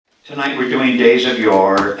Tonight we're doing Days of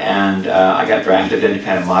Yore, and I got drafted into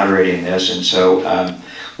kind of moderating this, and so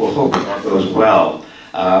we'll hope it all goes well.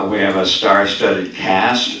 We have a star-studded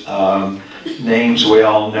cast, names we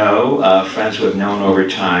all know, friends we've known over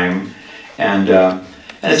time, and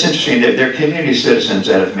it's interesting that they're community citizens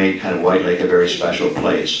that have made kind of White Lake a very special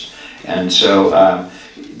place. And so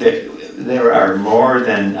there are more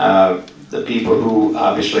than the people who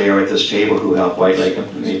obviously are at this table who help White Lake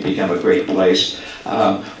become a great place.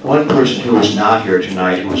 One person who is not here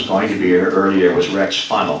tonight, who was going to be here earlier, was Rex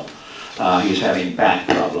Funnel. He's having back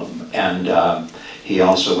problem, and he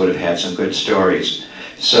also would have had some good stories.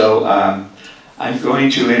 So I'm going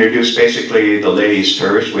to introduce basically the ladies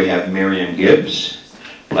first. We have Miriam Gibbs,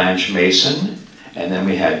 Blanch Mason, and then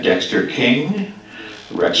we have Dexter King.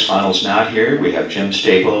 Rex Funnel's not here. We have Jim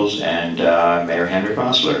Staples and Mayor Henry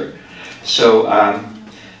Roesler. So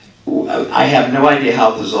I have no idea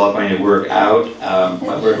how this is all going to work out,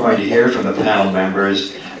 but we're going to hear from the panel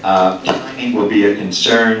members. Timing will be a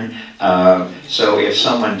concern, so if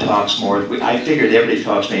someone talks more, I figured everybody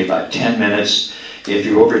talks maybe about 10 minutes. If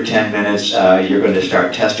you're over 10 minutes, you're going to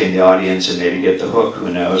start testing the audience and maybe get the hook,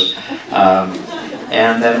 who knows.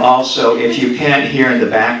 And then also, if you can't hear in the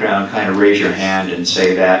background, kind of raise your hand and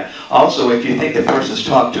say that. Also, if you think the person's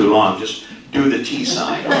talked too long, just do the T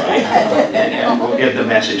sign, all right? And we'll get the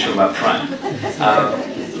message from up front.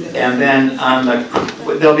 And then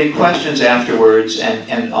there'll be questions afterwards,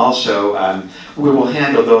 and also we will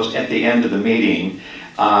handle those at the end of the meeting.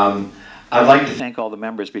 I'd like to thank all the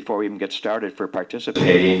members before we even get started for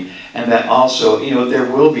participating, and that also, you know, there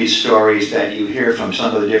will be stories that you hear from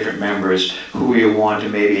some of the different members who you want to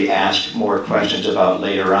maybe ask more questions about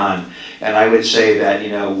later on. And I would say that, you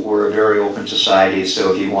know, we're a very open society,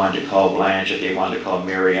 so if you want to call Blanche, if you want to call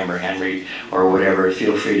Miriam or Henry or whatever,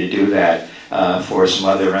 feel free to do that for some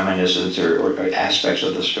other reminiscence or aspects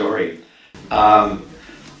of the story. I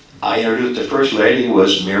introduced the first lady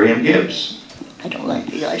was Miriam Gibbs. I don't like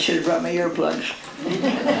the, I should have brought my earplugs.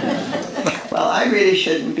 Well, I really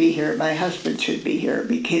shouldn't be here. My husband should be here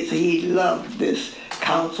because he loved this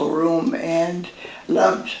council room and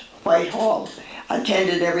loved Whitehall.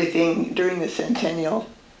 Attended everything during the centennial,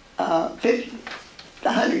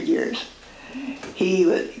 100 years. He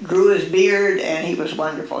grew his beard and he was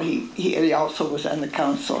wonderful. He also was on the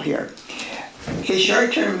council here. His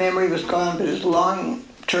short-term memory was gone, but his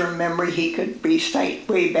long-term memory, he could recite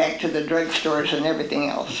way back to the drugstores and everything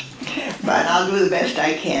else. But I'll do the best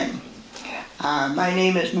I can. My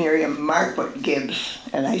name is Miriam Markwood Gibbs,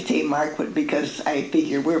 and I say Markwood because I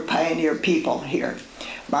figure we're pioneer people here.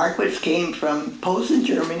 Markwoods came from Posen,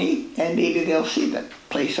 Germany, and maybe they'll see the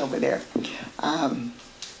place over there.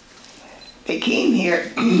 They came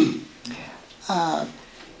here and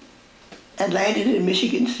landed in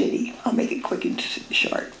Michigan City. I'll make it quick and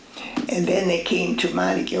short. And then they came to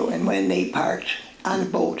Montague, and when they parked on a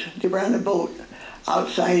boat, they were on a boat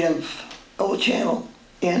outside of Old Channel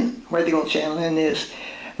Inn, where the Old Channel Inn is.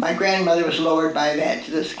 My grandmother was lowered by that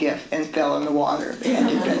to the skiff and fell in the water. They had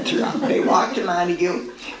to get through. They walked to Montague.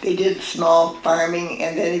 They did small farming,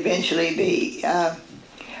 and then eventually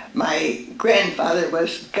my grandfather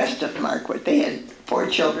was Gustav Markwood. They had 4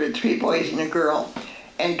 children, 3 boys and a girl.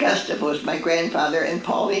 And Gustav was my grandfather, and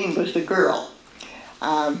Pauline was the girl.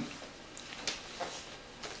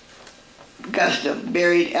 Gustav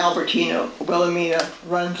married Albertina Wilhelmina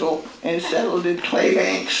Runzel and settled in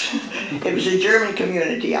Claybanks. It was a German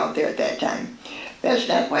community out there at that time. That's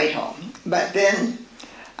not Whitehall. But then,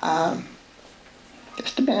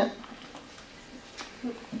 just a minute.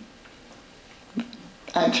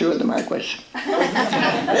 I'm through with the Markwoods.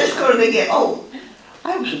 Let's go to the beginning. Oh,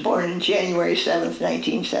 I was born on January 7th,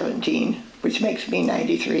 1917, which makes me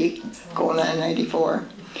 93, going on 94.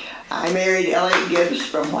 I married Elliot Gibbs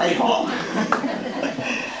from Whitehall.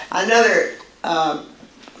 Another,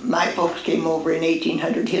 my folks came over in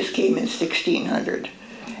 1800, his came in 1600,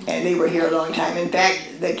 and they were here a long time. In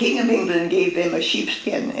fact, the King of England gave them a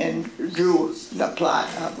sheepskin and drew the plot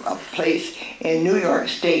of a place in New York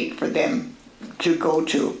State for them to go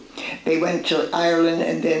to. They went to Ireland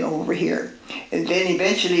and then over here. And then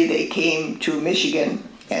eventually they came to Michigan,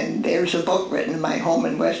 and there's a book written, My Home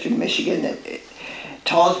in Western Michigan, that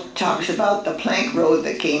talks about the plank road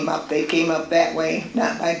that came up. They came up that way,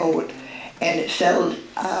 not by boat, and it settled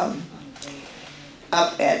up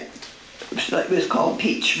at, it was called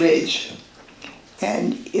Peach Ridge.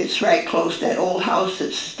 And it's right close, that old house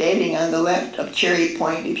that's standing on the left of Cherry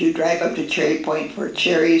Point. If you drive up to Cherry Point for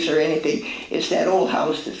cherries or anything, it's that old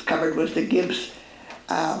house that's covered with the Gibbs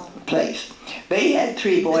place. They had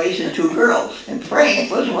 3 boys and 2 girls, and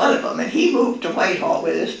Frank was one of them, and he moved to Whitehall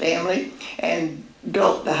with his family, and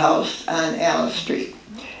built the house on Alice Street,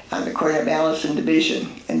 on the corner of Alice and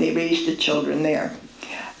Division, and they raised the children there.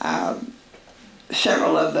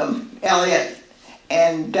 Several of them, Elliot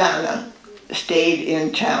and Donna, stayed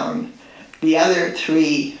in town. The other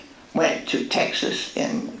three went to Texas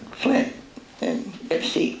and Flint and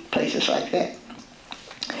Ipsy, places like that.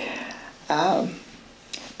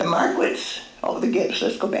 The Marquards, the Gibbs,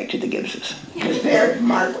 let's go back to the Gibbses, because their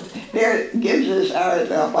Gibbses are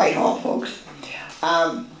the Whitehall folks.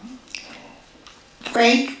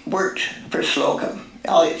 Frank worked for Slocum,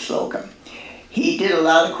 Elliot Slocum. He did a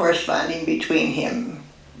lot of corresponding between him.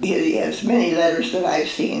 He has many letters that I've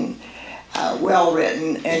seen, well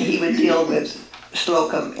written, and he would deal with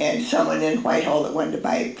Slocum and someone in Whitehall that wanted to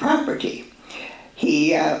buy property.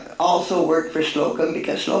 He also worked for Slocum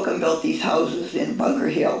because Slocum built these houses in Bunker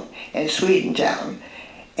Hill and Swedentown,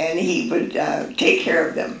 and he would take care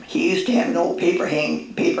of them. He used to have an old paper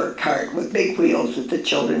cart with big wheels that the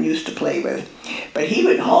children used to play with. But he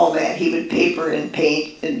would haul that, he would paper and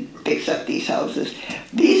paint and fix up these houses.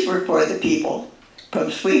 These were for the people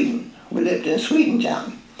from Sweden who lived in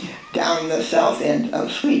Swedentown, down the south end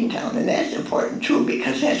of Swedentown, and that's important too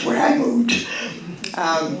because that's where I moved.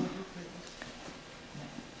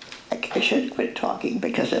 I should quit talking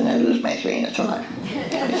because then I lose my train of thought.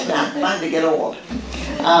 It's not fun to get old.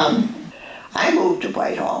 I moved to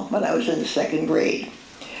Whitehall when I was in the 2nd grade.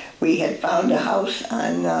 We had found a house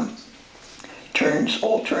on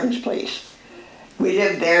Old Turns Place. We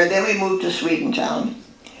lived there, then we moved to Swedentown,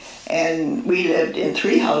 and we lived in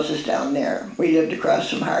 3 houses down there. We lived across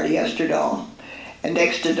from Hardy Esterdahl and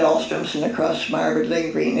next to Dahlstrom's and across from Harvard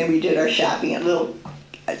Lindgreen, and we did our shopping at Little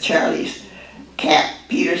Charlie's, Cap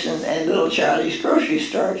Peterson, and Little Charlie's grocery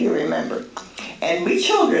store, if you remember. And we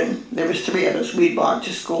children, there was 3 of us, we'd walk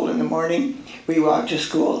to school in the morning, we walked to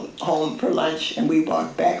school, home for lunch, and we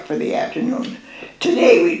walked back for the afternoon.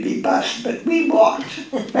 Today we'd be bused, but we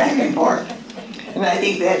walked back and forth. And I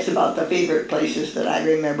think that's about the favorite places that I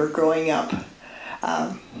remember growing up.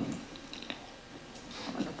 The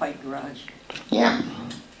Pike Garage. Yeah.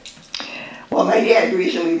 Well, my dad, the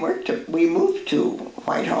reason we moved to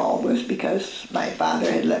Whitehall was because my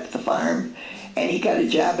father had left the farm and he got a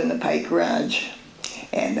job in the Pike Garage.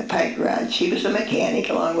 And the Pike Garage, he was a mechanic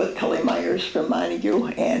along with Cully Myers from Montague,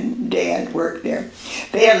 and Dad worked there.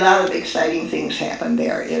 They had a lot of exciting things happen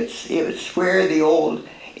there. It's where the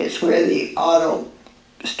auto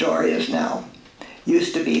store is now.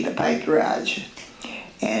 Used to be the Pike Garage.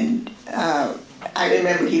 And I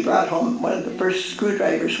remember he brought home one of the first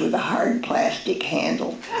screwdrivers with a hard plastic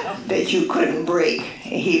handle that you couldn't break.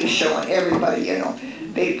 And he was showing everybody,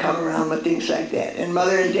 they'd come around with things like that. And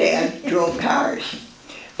Mother and Dad drove cars.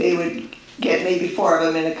 They would get maybe 4 of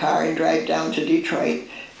them in a car and drive down to Detroit.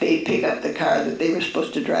 They'd pick up the car that they were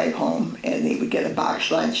supposed to drive home, and they would get a box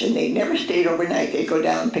lunch, and they never stayed overnight. They'd go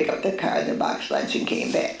down, pick up the car, their box lunch, and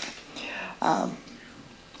came back. A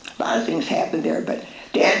lot of things happened there, but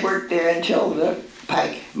Dad worked there until the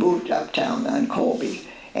Pike moved uptown on Colby,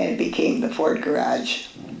 and it became the Ford Garage.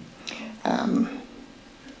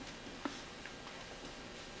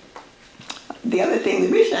 The other thing, the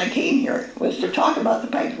reason I came here was to talk about the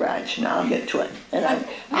Pike Garage. Now I'll get to it. And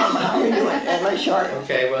how are you doing? Am I short?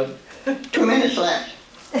 Okay, well. 2 minutes left.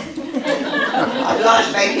 I've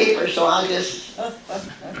lost my paper, so I'll just...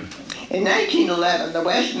 In 1911, the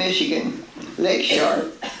West Michigan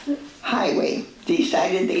Lakeshore Highway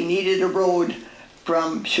decided they needed a road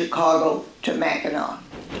from Chicago to Mackinac.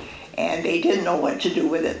 And they didn't know what to do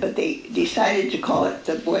with it, but they decided to call it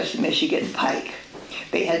the West Michigan Pike.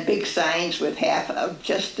 They had big signs with half of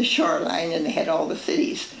just the shoreline, and they had all the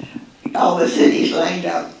cities lined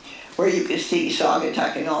up where you could see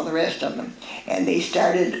Saugatuck and all the rest of them. And they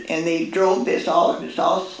started, and they drove this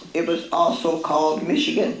it was also called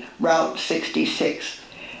Michigan Route 66.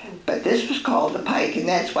 But this was called the Pike, and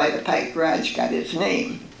that's why the Pike Garage got its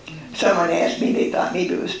name. Someone asked me, they thought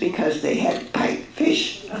maybe it was because they had pike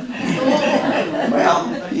fish.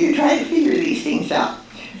 Well, you try to figure these things out.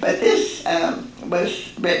 But this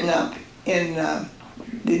was written up in the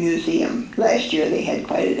museum. Last year they had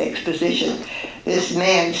quite an exposition. This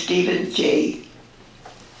man, Vincent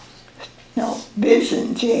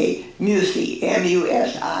J. Musi,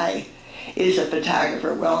 M-U-S-I, is a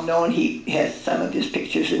photographer, well known. He has some of his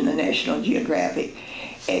pictures in the National Geographic.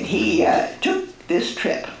 And he took this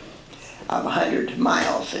trip of 100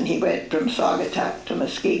 miles, and he went from Saugatuck to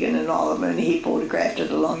Muskegon and all of them, and he photographed it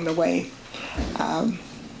along the way.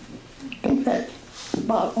 I think that's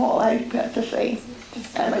about all I've got to say.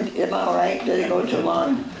 Am I all right? Did it go too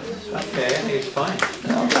long? Okay, I think it's fine.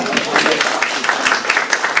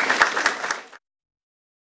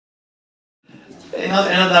 Okay.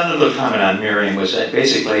 another little comment on Miriam was that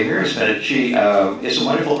basically Miriam Bennett, she is a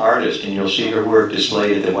wonderful artist, and you'll see her work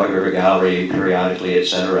displayed at the White River Gallery periodically,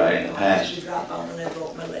 etc. in the past.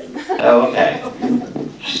 Oh, okay.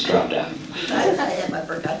 She's dropped out. I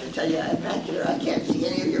forgot to tell you, I'm not here. I can't see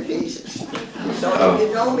any of your faces. So if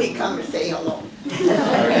you know me, come and say hello.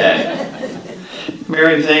 Okay.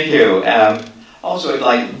 Miriam, thank you. Also,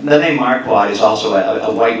 like, the name Marquardt is also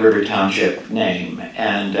a White River Township name,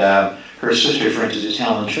 and her sister, for instance, is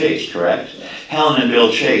Helen Chase, correct? Helen and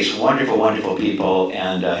Bill Chase, wonderful, wonderful people,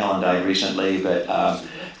 and Helen died recently, but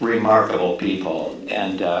remarkable people.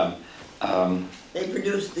 And they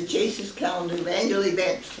produced the Chase's calendar of annual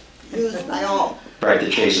events, used by all. Right, the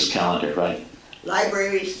Chase's calendar, right.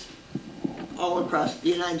 Libraries all across the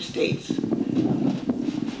United States.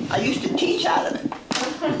 I used to teach out of it.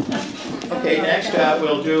 Okay, next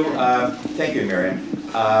we'll do, thank you, Miriam.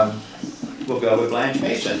 We'll go with Blanch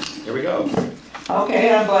Mason. Here we go.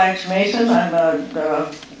 Okay, I'm Blanch Mason.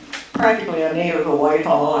 I'm practically a native of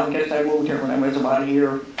Whitehall. I guess I moved here when I was about a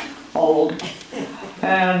year old.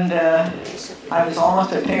 And I was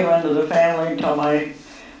almost a tail end of the family until my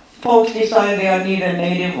folks decided I need a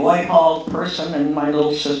native Whitehall person, and my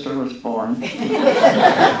little sister was born.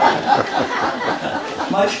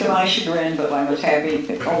 Much to my chagrin, but I was happy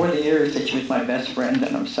over the years that she was my best friend,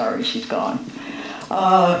 and I'm sorry she's gone.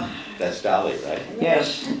 That's Dolly, right?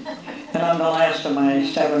 Yes. And I'm the last of my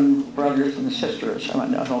 7 brothers and sisters.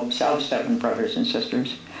 I 7 brothers and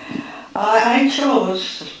sisters. I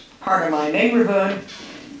chose part of my neighborhood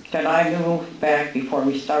that I knew back before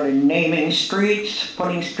we started naming streets,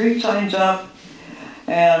 putting street signs up,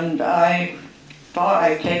 and I thought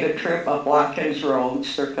I'd take a trip up Watkins Road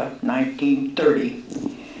circa 1930.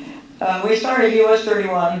 We started US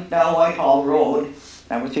 31 down Whitehall Road.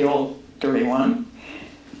 That was the old 31.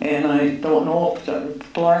 And I don't know if the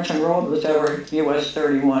Florence Road was ever US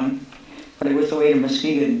 31, but it was the way to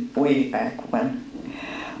Muskegon way back when.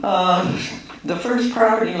 The first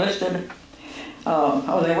property listed,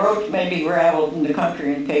 the road may be graveled in the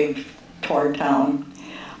country and paved toward town.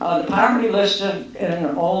 The property listed in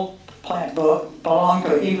an old plat book belonged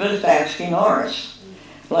to Eva Zatsky Norris.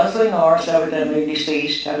 Leslie Norris, evidently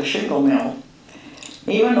deceased, had a shingle mill.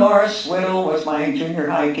 Eva Norris' widow was my junior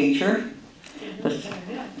high teacher.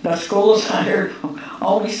 The schools hired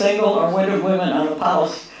only single or widowed women on a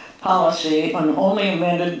policy and only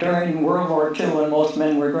amended during World War II when most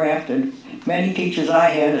men were drafted. Many teachers I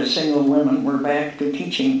had as single women were back to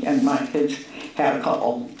teaching, and my kids had a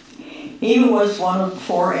couple. Eva was one of the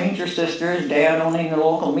 4 Ainger sisters, Dad owning the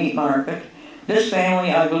local meat market. This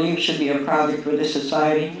family, I believe, should be a project for this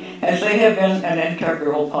society, as they have been an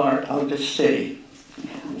integral part of this city.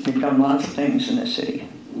 We've done lots of things in this city.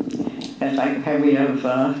 We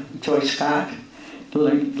have Joyce Scott,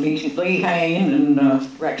 Lee Hain,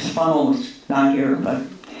 and Rex Funnel is not here, but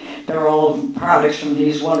they're all products from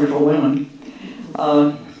these wonderful women.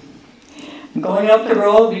 Going up the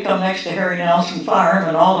road, we come next to Harry Nelson Farm,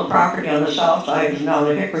 and all the property on the south side is now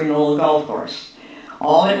the Hickory Knoll Golf Course.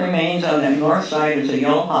 All that remains on that north side is a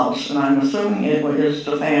yellow house, and I'm assuming it is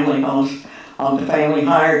the family house of the family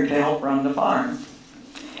hired to help run the farm.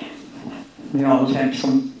 We always had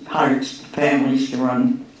some hired families to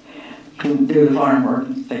do the farm work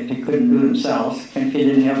that they couldn't do themselves if you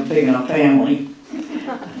didn't have a big enough family.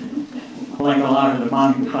 Like a lot of the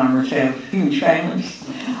Montague farmers have huge families.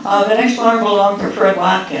 The next farm belonged to Fred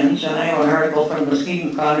Watkins, and I have an article from the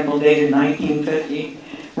Muskegon Chronicle dated 1950,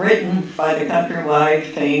 written by the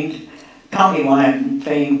countywide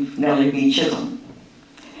famed Nellie B. Chisholm.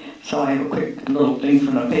 So I have a quick little thing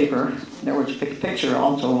from the paper. There was a picture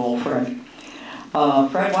also of old Fred.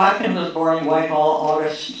 Fred Watkins was born in Whitehall,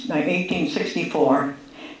 August 1864,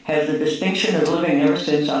 has the distinction of living ever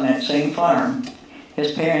since on that same farm.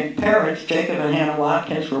 His parents, Jacob and Hannah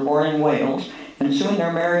Watkins, were born in Wales, and soon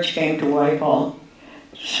their marriage came to Whitehall.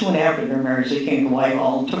 Soon after their marriage, they came to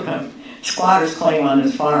Whitehall and took a squatter's claim on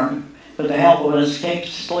his farm. With the help of an escaped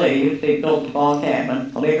slave, they built the log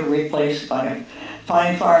cabin, later replaced by a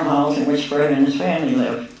fine farmhouse in which Fred and his family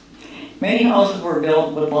lived. Many houses were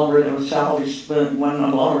built with lumber that was salvaged when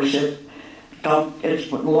a lumber ship dumped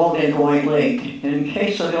its load into White Lake. In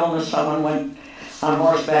case of illness, someone went on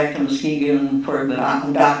horseback to Muskegon for the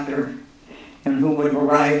doctor, and who would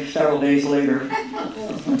arrive several days later.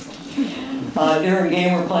 Deer and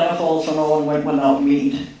game were plentiful, so no one went without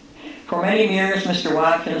meat. For many years, Mr.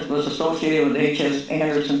 Watkins was associated with H.S.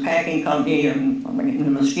 Anderson Packing Company in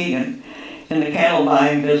Muskegon in the cattle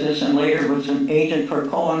buying business, and later was an agent for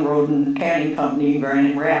Cohen Roden Canning Company in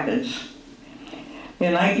Grand Rapids.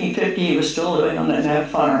 In 1950, he was still living on that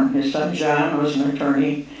farm. His son John was an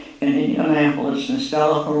attorney, in Indianapolis, and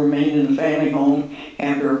Stella, who remained in the family home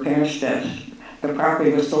after her parents' death. The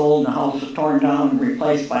property was sold and the house was torn down and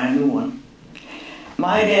replaced by a new one.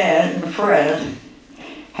 My dad and Fred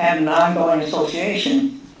had an ongoing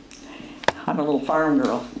association. I'm a little farm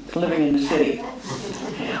girl living in the city.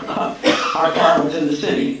 Our farm was in the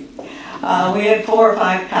city. We had 4 or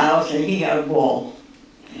 5 cows and he had a bull.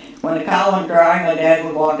 When the cow went dry, my dad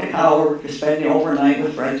would walk the cow over to spend the overnight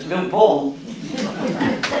with Fred's good bull.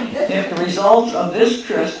 If the result of this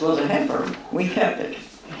tryst was a heifer, we kept it.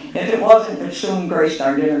 If it wasn't, it soon graced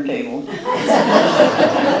our dinner table.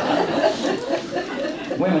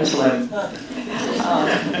 Women's lib.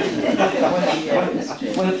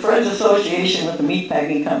 With Fred's association with the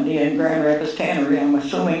meatpacking company in Grand Rapids Tannery, I'm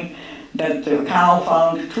assuming that the cow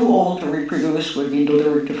found too old to reproduce would be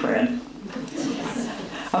delivered to Fred.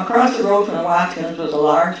 Across the road from the Watkins was a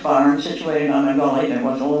large barn situated on a gully that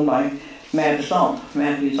was owned by Matthew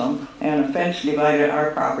Zump, and a fence divided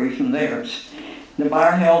our property from theirs. The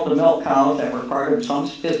barn held the milk cows that were part of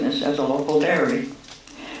Zump's business as a local dairy.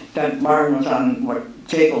 That barn was on what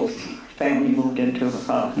Jacob's family moved into,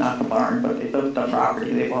 not the barn, but they built the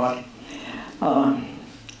property they bought.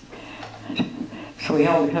 So we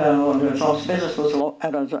held Zump's business was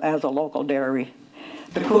as a local dairy.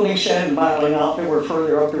 The cooling shed and bottling outfit were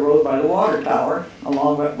further up the road by the water tower,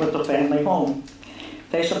 along with the family home.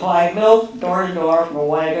 They supplied milk door to door from a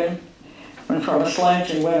wagon and from a sledge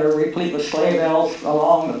in winter, replete with sleigh bells,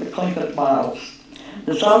 along with the clinket bottles.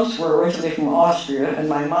 The Zumps were originally from Austria, and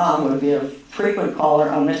my mom would be a frequent caller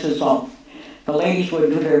on Mrs. Zump. The ladies would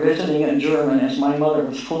do their visiting in German, as my mother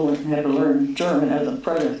was fluent and had to learn German as a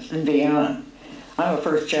apprentice in Vienna. I'm a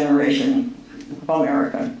first generation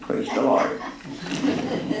American, praise the Lord.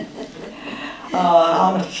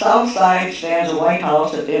 On the south side stands a white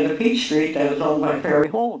house at the end of Peach Street that is owned by Perry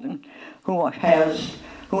Holden, who had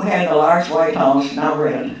a large white house, now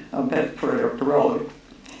red, a bit further up the road.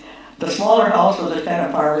 The smaller house was a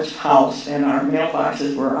tenant farmer's house, and our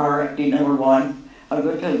mailboxes were RFD number 1, a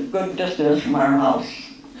good distance from our house.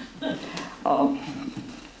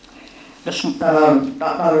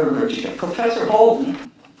 Professor Holden,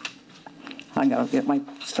 I gotta get my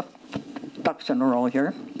ducks in a row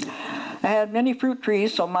here. I had many fruit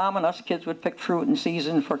trees, so Mom and us kids would pick fruit in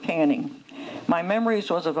season for canning. My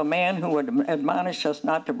memories was of a man who would admonish us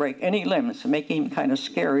not to break any limbs, making him kind of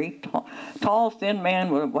scary. Tall, thin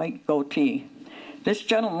man with a white goatee. This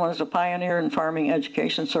gentleman was a pioneer in farming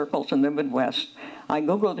education circles in the Midwest. I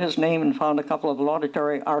Googled his name and found a couple of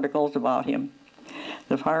laudatory articles about him.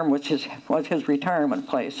 The farm was his retirement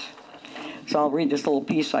place. So I'll read this little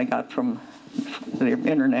piece I got from the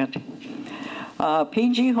internet.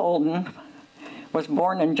 P.G. Holden was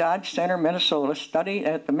born in Dodge Center, Minnesota, studied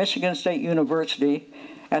at the Michigan State University.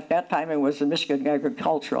 At that time, it was the Michigan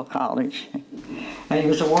Agricultural College. And he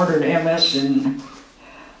was awarded MS in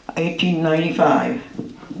 1895.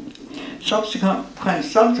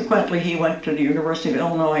 Subsequently, he went to the University of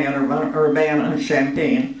Illinois at Urbana in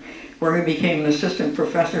Champaign, where he became an assistant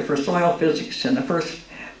professor for soil physics and the first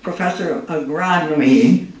professor of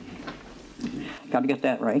agronomy, got to get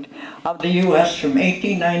that right, of the U.S. from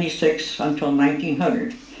 1896 until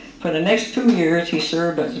 1900. For the next 2 years, he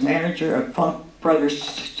served as manager of Funk Brothers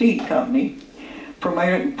Seed Company,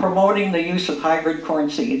 promoting the use of hybrid corn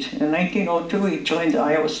seeds. In 1902, he joined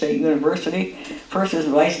Iowa State University, first as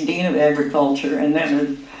Vice Dean of Agriculture, and then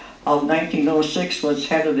in 1906 was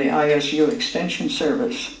head of the ISU Extension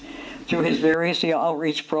Service. Through his various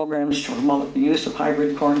outreach programs to promote the use of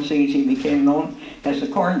hybrid corn seeds, he became known as the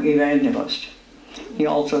corn evangelist. He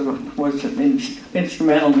also was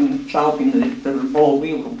instrumental in solving the boll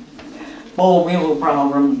weevil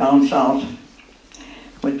problem down south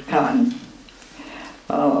with cotton.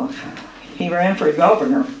 He ran for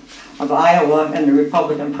governor of Iowa in the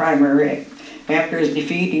Republican primary. After his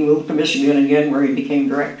defeat, he moved to Michigan again, where he became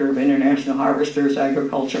director of International Harvesters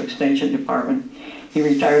Agriculture Extension Department. He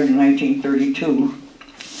retired in 1932.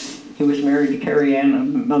 He was married to Carrie Ann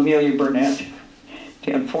Amelia Burnett.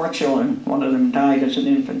 He had 4 children. One of them died as an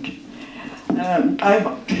infant. I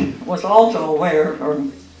was also aware, or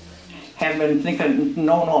have been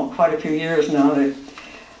known quite a few years now, that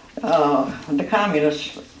the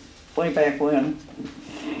communists, way back when,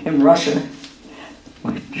 in Russia,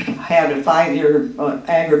 had a 5-year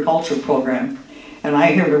agriculture program. And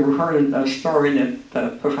I heard a story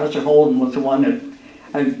that Professor Holden was the one that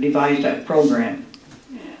devised that program.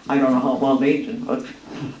 I don't know how well they did, but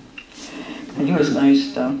he was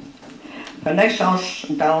nice. The next house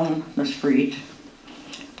down the street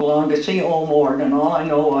belonged to C.O. Mord, and all I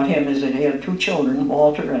know about him is that he had 2 children,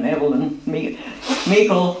 Walter and Evelyn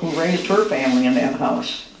Meikle, who raised her family in that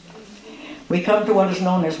house. We come to what is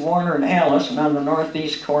known as Warner and Alice, and on the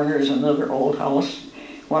northeast corner is another old house.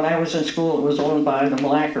 When I was in school, it was owned by the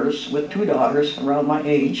Blackers with 2 daughters around my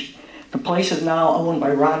age. The place is now owned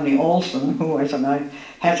by Rodney Olson, who has an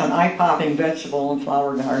eye-popping vegetable and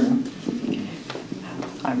flower garden.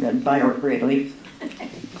 I read biogradely.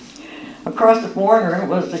 Across the Warner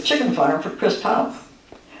was the chicken farm for Chris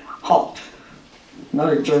Halt,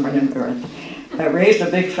 another German immigrant, that raised a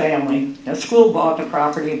big family. The school bought the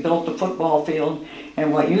property, built the football field,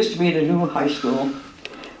 and what used to be the new high school.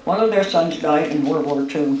 One of their sons died in World War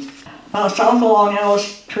II. South along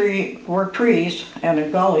Alice were trees and a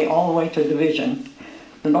gully all the way to Division.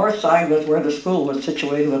 The north side was where the school was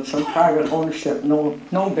situated with some private ownership, no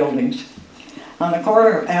buildings. On the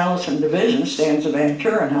corner of Alice and Division stands the Van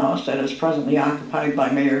Kuren House that is presently occupied by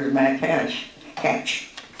Mayor Mac Hatch.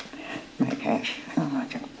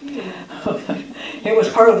 It was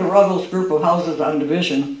part of the Ruggles group of houses on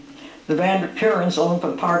Division. The Van Kurens owned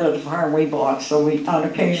a part of the farm we bought, so on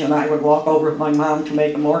occasion I would walk over with my mom to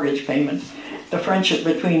make a mortgage payment. The friendship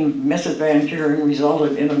between Mrs. Van Kuren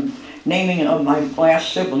resulted in a naming of my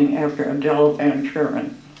last sibling after Adele Van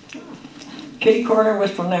Kuren. Kitty corner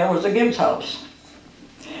was the Gibbs house.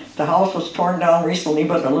 The house was torn down recently,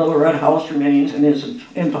 but the little red house remains and is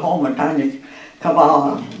in the home of Tanya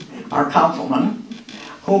Kabbalah, our councilman,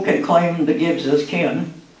 who can claim the Gibbs as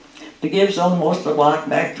kin. The Gibbs own most of the block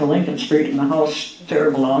back to Lincoln Street, and the house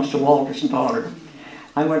there belongs to Walter's daughter.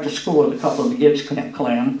 I went to school with a couple of the Gibbs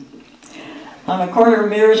clan. On the corner of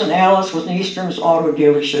Mears and Alice was Eastern's auto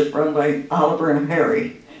dealership run by Oliver and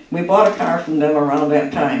Harry. We bought a car from them around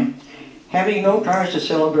that time. Having no cars to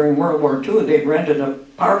sell during World War II, they rented a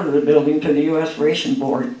part of the building to the U.S. Ration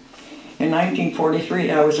Board. In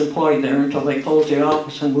 1943, I was employed there until they closed the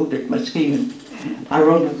office and moved it to Muskegon. I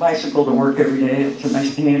rode my bicycle to work every day. It was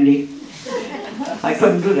nice and handy. I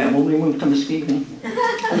couldn't do that when we moved to Muskegon.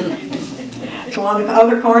 So on the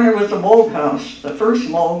other corner was the Moog house. The first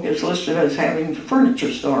Moog is listed as having a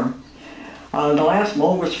furniture store. The last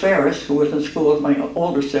Moog was Ferris, who was in school with my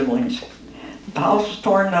older siblings. The house was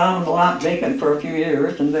torn down and the lot vacant for a few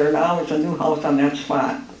years, and there now is a new house on that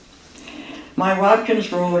spot. My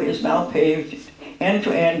Watkins Road is now paved end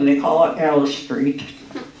to end, and they call it Alice Street,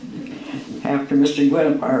 after Mr.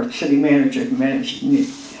 Gwynn, our city manager, managed to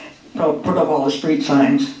put up all the street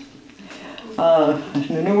signs.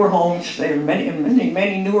 The newer homes, there are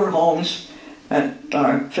many newer homes that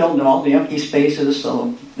filled all the empty spaces,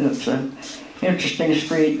 so it's an interesting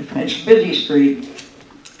street. It's a busy street.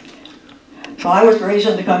 So I was raised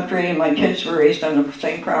in the country, and my kids were raised on the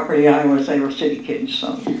same property I was. They were city kids,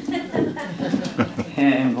 so.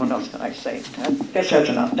 And what else can I say? I guess that's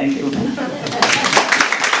enough. Thank you.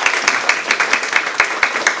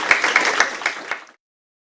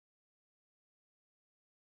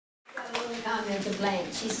 Comment to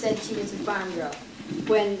Blanche. She said she was a farm girl.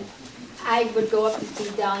 When I would go up to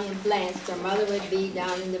see Dolly and Blanche, their mother would be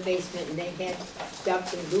down in the basement, and they had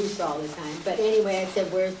ducks and goose all the time. But anyway, I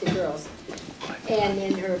said, "Where's the girls?" And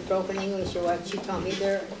in her broken English or what, she told me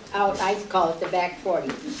they're out. I call it the back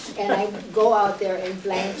 40. And I go out there, and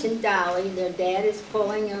Blanche and Dolly, their dad is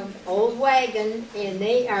pulling an old wagon, and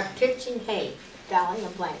they are pitching hay. Dolly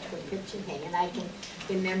and Blanche were pitching hay, and I can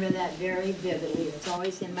remember that very vividly. It's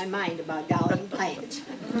always in my mind about Dolly and Blanche.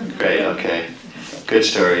 Great, okay. Good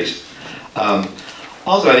stories.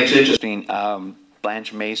 Also, I think it's interesting,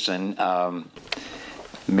 Blanch Mason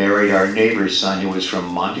married our neighbor's son who was from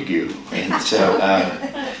Montague. And so,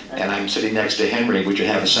 and I'm sitting next to Henry, which would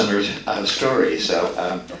have a similar story.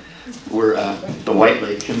 So we're the White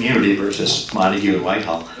Lake community versus Montague and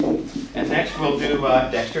Whitehall. And next we'll do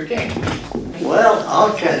Dexter King. Well,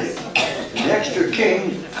 I'll tell you, Dexter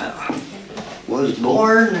King was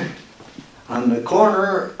born on the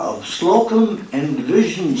corner of Slocum and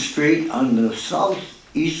Division Street on the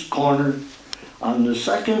southeast corner, on the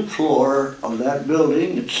second floor of that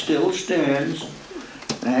building. It still stands.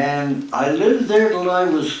 And I lived there till I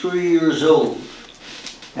was 3 years old.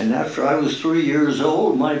 And after I was 3 years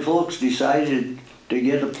old, my folks decided to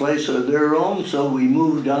get a place of their own, so we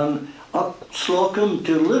moved on up Slocum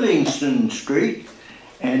to Livingston Street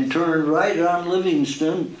and turned right on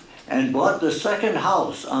Livingston and bought the second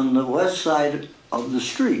house on the west side of the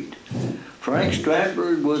street. Frank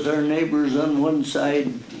Stratford was our neighbors on one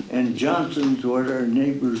side, and Johnson's were our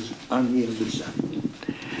neighbors on the other side.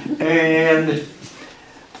 And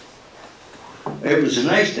it was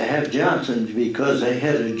nice to have Johnson's because they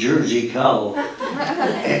had a Jersey cow.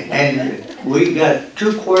 And we got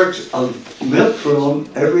 2 quarts of milk from them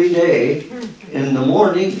every day in the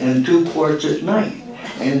morning and 2 quarts at night.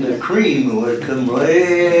 And the cream would come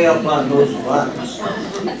way up on those bottles.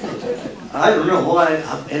 I don't know why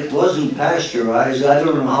it wasn't pasteurized. I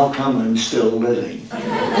don't know how come I'm still living.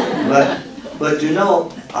 But you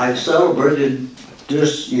know, I celebrated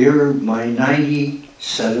this year my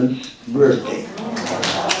 97th birthday.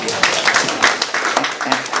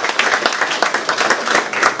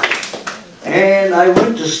 And I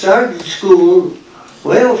went to start school.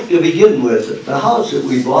 Well, to begin with, the house that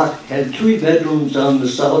we bought had 3 bedrooms on the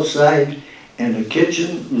south side and a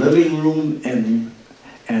kitchen, living room, and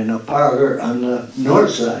a parlor on the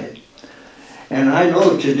north side. And I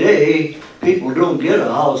know today people don't get a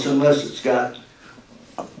house unless it's got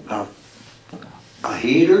a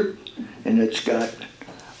heater, and it's got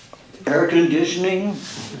air conditioning,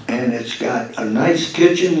 and it's got a nice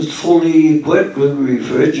kitchen. It's fully equipped with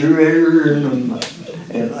refrigerator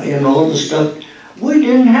and all the stuff. We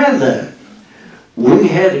didn't have that. We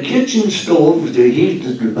had a kitchen stove to heat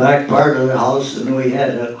the back part of the house, and we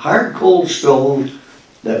had a hard coal stove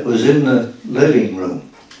that was in the living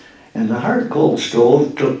room. And the hard coal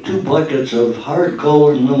stove took 2 buckets of hard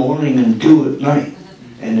coal in the morning and 2 at night.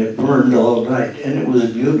 And it burned all night, and it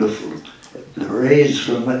was beautiful. The rays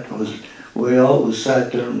from it we always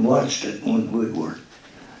sat there and watched it when we were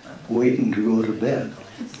waiting to go to bed.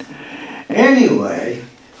 Anyway,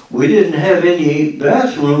 we didn't have any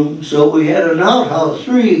bathroom, so we had an outhouse,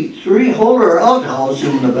 three-holer outhouse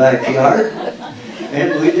in the backyard,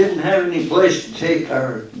 and we didn't have any place to take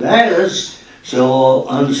our baths. So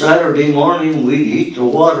on Saturday morning, we'd heat the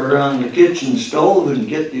water on the kitchen stove and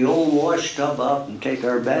get the old wash tub out and take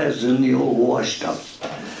our baths in the old wash tub.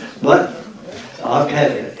 But I'll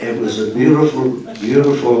tell you, it was a beautiful,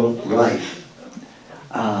 beautiful life.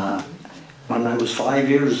 When I was 5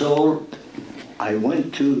 years old, I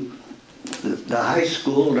went to the high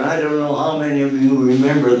school, and I don't know how many of you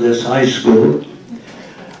remember this high school,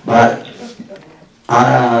 but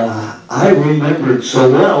I remember it so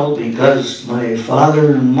well because my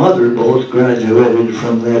father and mother both graduated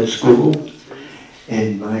from that school,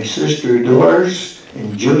 and my sister Doris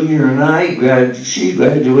and Junior and I, she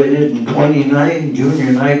graduated in 29, Junior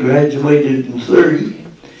and I graduated in 30,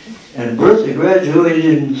 and Bertha graduated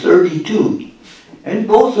in 32. And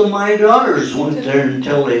both of my daughters went there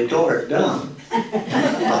until they tore it down.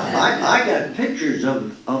 I got pictures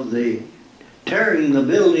of the tearing the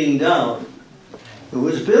building down. It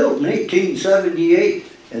was built in 1878,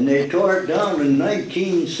 and they tore it down in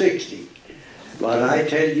 1960. But I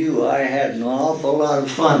tell you, I had an awful lot of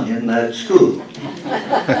fun in that school.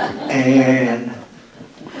 And,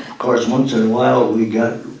 of course, once in a while we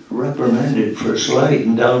got reprimanded for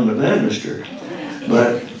sliding down the banister.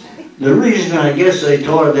 But the reason I guess they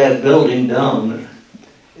tore that building down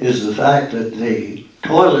is the fact that the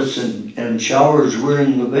toilets and showers were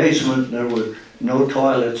in the basement. There were no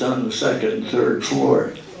toilets on the 2nd and 3rd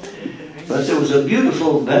floor. But there was a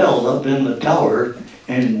beautiful bell up in the tower,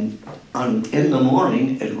 and in the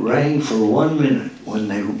morning it rang for 1 minute when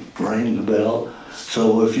they rang the bell.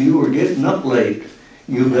 So if you were getting up late,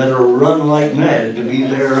 you better run like mad to be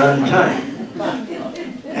there on time.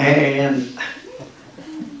 And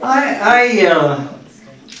I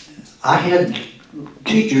had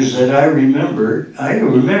teachers that I remember. I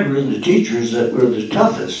remember the teachers that were the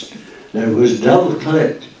toughest. There was Double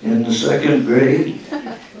Click in the 2nd grade,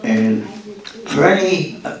 and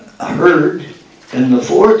Franny Hurd in the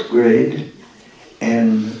 4th grade,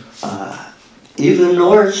 and Eva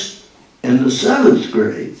Norris in the 7th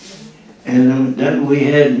grade. And then we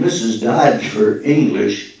had Mrs. Dodge for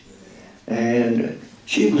English, and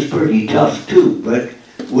she was pretty tough too, but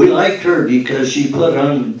we liked her because she put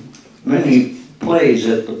on many plays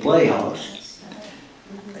at the Playhouse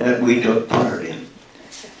that we took part in.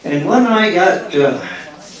 And when I got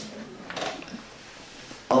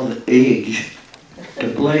of age to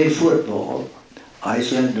play football, I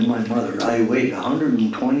said to my mother, I weighed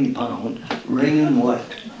 120 pounds, wringing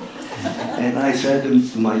wet. And I said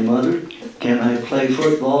to my mother, can I play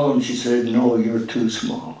football? And she said, no, you're too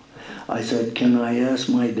small. I said, can I ask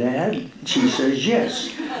my dad? She says, yes.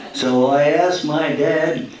 So I asked my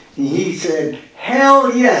dad, and he said,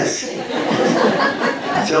 hell yes.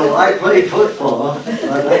 So I played football,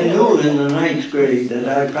 but I knew in the 9th grade that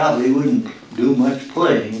I probably wouldn't do much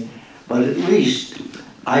playing, but at least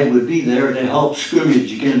I would be there to help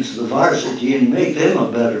scrimmage against the varsity and make them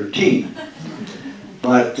a better team.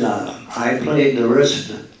 But I played the rest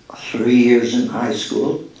of 3 years in high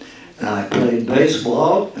school, and I played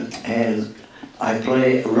baseball, and I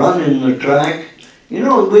played running the track. You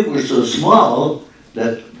know, we were so small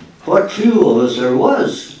that what few of us there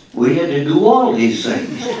was, we had to do all these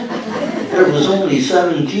things. There was only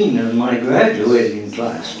 17 in my graduating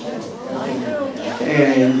class.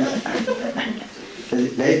 And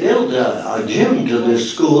they built a gym to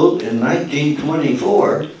this school in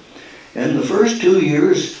 1924, and the first 2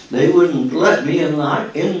 years they wouldn't let me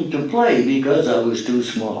in to play because I was too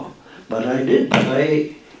small. But I did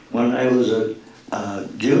play when I was a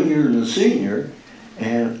junior and a senior,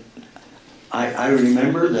 and I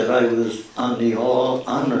remember that I was on the all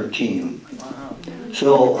honor team.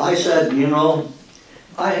 So I said, you know,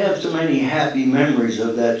 I have so many happy memories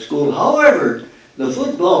of that school. However, the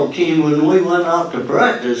football team, when we went out to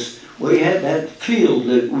practice, we had that field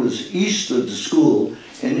that was east of the school,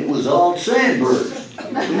 and it was all sandburrs.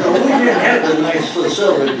 You know, we didn't have the nice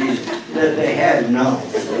facilities that they had now.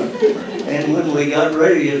 And when we got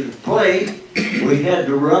ready to play, we had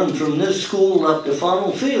to run from this school up to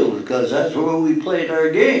Funnel Field, because that's where we played our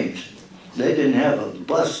games. They didn't have a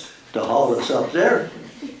bus to haul us up there.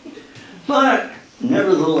 But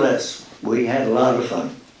nevertheless, we had a lot of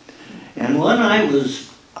fun. And when I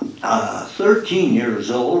was 13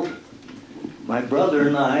 years old, my brother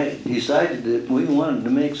and I decided that we wanted to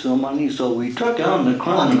make some money, so we took on the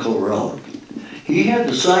Chronicle route. He had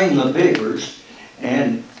to sign the papers,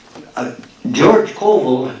 and George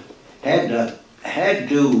Koval had to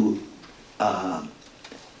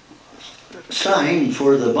sign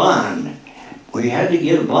for the bond. We had to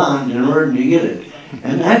get a bond in order to get it.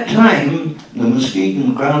 And that time, the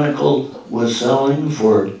Muskegon Chronicle was selling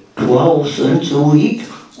for 12 cents a week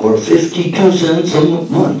or 52 cents a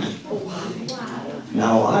month.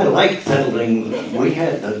 Now, I liked peddling. We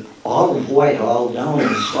had the all of Whitehall down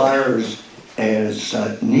as far as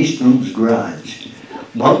Niestrom's Garage.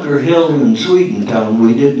 Bunker Hill and Swedentown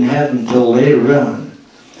we didn't have until later on.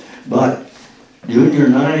 But Junior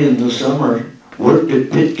and I in the summer worked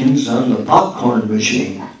at Pitkins on the popcorn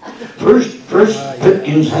machine. First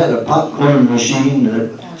Pitkins had a popcorn machine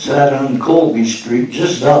that sat on Colby Street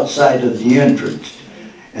just outside of the entrance.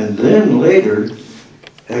 And then later,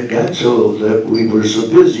 it got so that we were so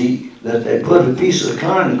busy that they put a piece of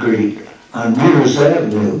concrete on Mears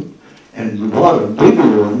Avenue and bought a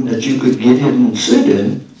bigger one that you could get in and sit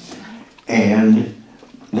in. And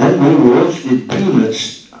then we roasted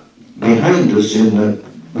peanuts behind us in the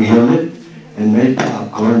unit and made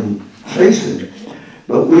popcorn facing.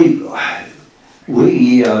 But we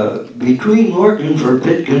between working for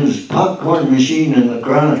Pitkins' popcorn machine and the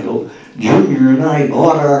Chronicle, Junior and I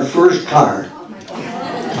bought our first car,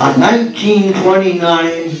 a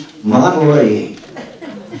 1929 Model A,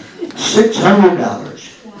 $600.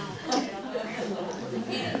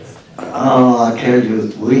 Oh, I tell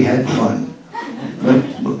you, we had fun.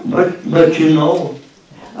 But you know,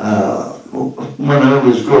 when I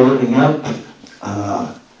was growing up,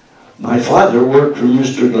 my father worked for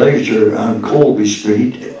Mr. Glazier on Colby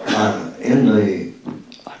Street in the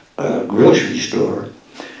grocery store.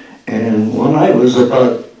 And when I was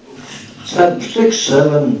about 6,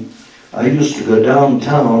 7, I used to go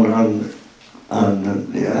downtown on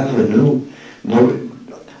the avenue.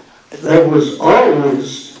 There was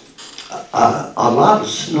always a lot of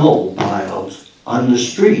snow piles on the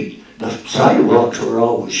street. The sidewalks were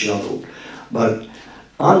always shoveled, but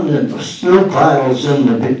on the snow piles in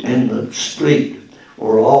the street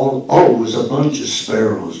were always a bunch of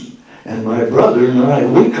sparrows. And my brother and I,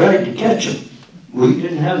 we tried to catch them. We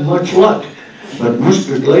didn't have much luck. But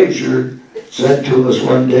Mr. Glazier said to us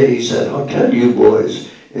one day, he said, I'll tell you boys,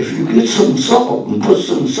 if you get some salt and put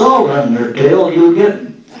some salt on their tail, you'll get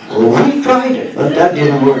them. Well, we tried it, but that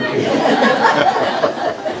didn't work here.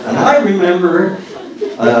 And I remember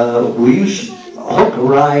we used to hook a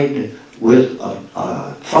ride with a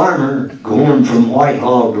farmer going from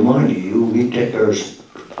Whitehall to Montague. We'd take our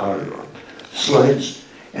sleds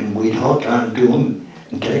and we'd hook onto them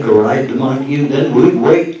and take a ride to Montague. Then we'd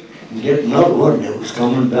wait and get another one that was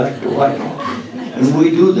coming back to Whitehall. And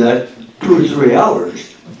we'd do that 2 or 3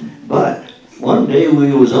 hours. But one day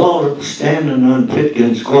we was all standing on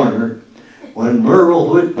Pitkins Corner when Merle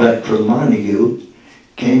Whitbeck from Montague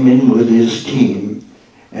came in with his team,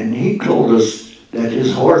 and he told us that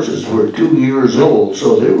his horses were 2 years old,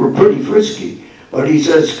 so they were pretty frisky. But he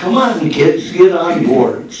says, come on kids, get on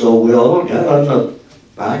board. So we all got on the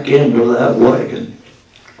back end of that wagon.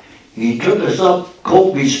 He took us up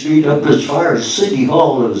Colby Street, up as far as City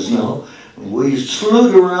Hall is now. We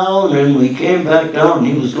slewed around and we came back down.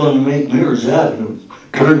 He was going to make Mears Avenue,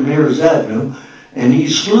 turn Mears Avenue, and he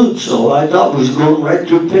slewed so I thought was going right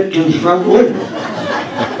through Pitkins' front window.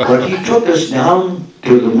 But he took us down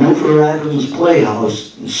to the Moofer Adams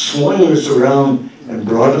Playhouse and swung us around and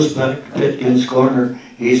brought us back to Pitkins Corner.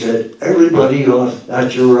 He said, everybody off,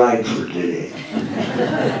 that's your ride for today.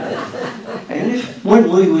 And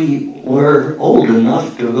when we were old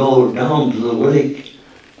enough to go down to the lake,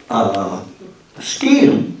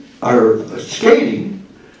 skiing, or skating,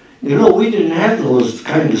 you know, we didn't have those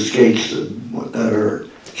kind of skates that are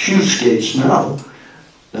shoe skates now.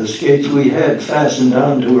 The skates we had fastened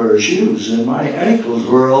onto our shoes, and my ankles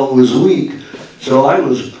were always weak, so I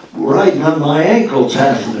was riding on my ankles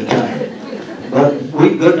half of the time. But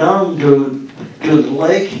we'd go down to the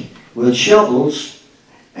lake with shovels,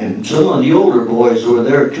 and some of the older boys were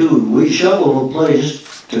there too. We shoveled a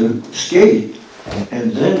place to skate,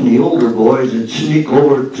 and then the older boys would sneak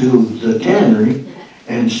over to the tannery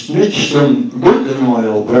and snitch some bourbon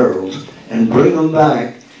oil barrels and bring them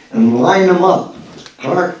back and line them up.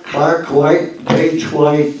 Clark White, Page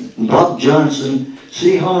White, and Bob Johnson,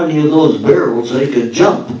 see how many of those barrels they could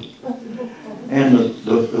jump. And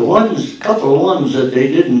the couple of ones that they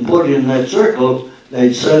didn't put in that circle,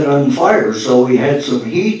 they'd set on fire, so we had some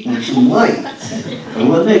heat and some light. And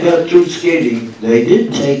when they got through skating, they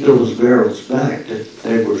did take those barrels back that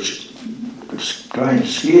they were trying to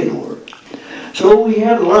skate over. So we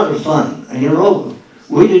had a lot of fun. And you know,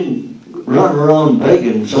 we didn't run around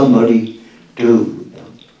begging somebody to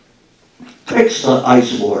fix the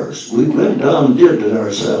ice wars. We went down and did it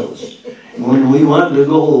ourselves. When we wanted to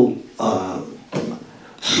go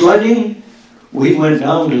sledding, we went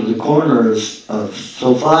down to the corners of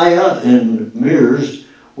Sophia and Mears,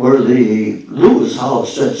 where the Lewis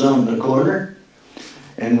house sits on the corner,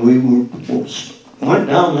 and we went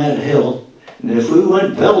down that hill, and if we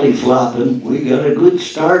went belly flopping, we got a good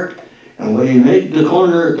start, and we made the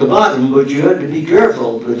corner at the bottom, but you had to be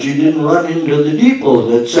careful that you didn't run into the depot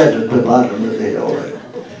that sat at the bottom of the hill.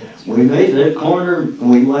 We made that corner, and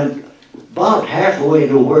we went about halfway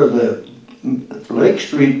to where the Lake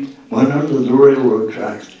Street went under the railroad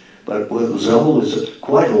tracks, but it was always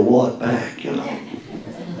quite a walk back, you know.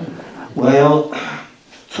 Well,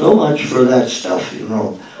 so much for that stuff, you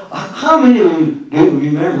know. How many of you do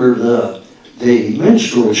remember the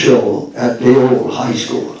minstrel show at the old high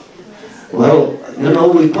school? Well, you know,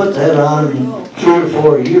 we put that on 3 or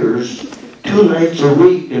 4 years, 2 nights a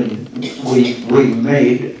week, and we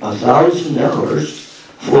made $1,000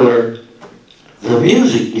 for the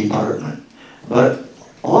music department. But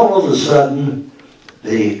all of a sudden,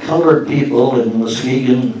 the colored people in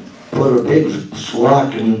Muskegon put a big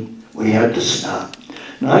swat, and we had to stop.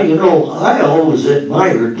 Now, you know, I always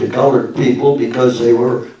admired the colored people because they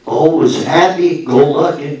were always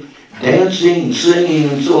happy-go-lucky, dancing, singing,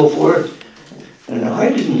 and so forth. And I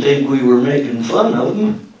didn't think we were making fun of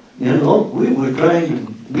them. You know, we were trying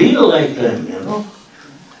to be like them, you know.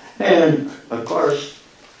 And, of course,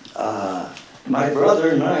 my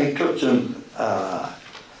brother and I took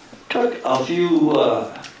a few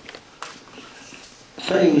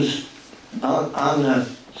things on the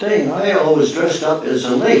thing. I always dressed up as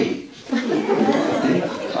a lady.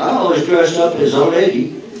 I always dressed up as a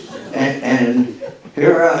lady, and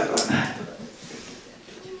here I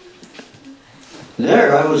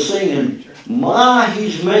was singing, "Ma,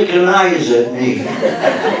 he's making eyes at me."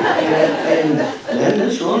 and then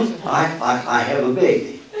this one, I have a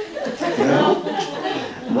baby. You know?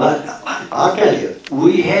 But I'll tell you,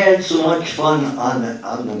 we had so much fun on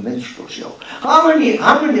the minstrel show. How many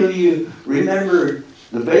of you remember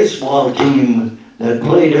the baseball team that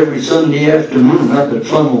played every Sunday afternoon up at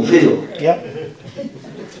Funnel Field? Yep.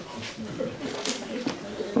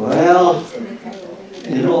 Well,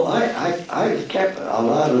 you know, I've kept a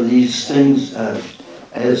lot of these things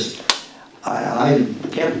as I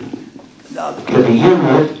kept, to begin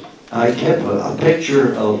with, I kept a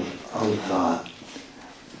picture of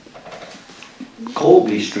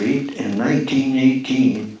Colby Street in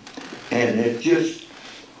 1918, and it just,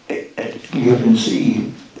 you can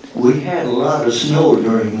see, we had a lot of snow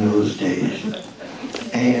during those days.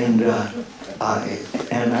 And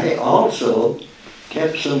I also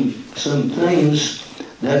kept some things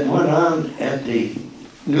that went on at the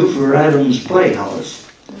Newford Adams Playhouse.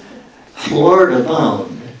 Florida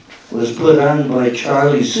Bound was put on by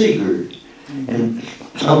Charlie Seegert, and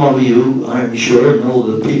some of you, I'm sure, know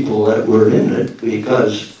the people that were in it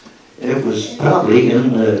because it was probably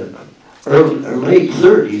in the late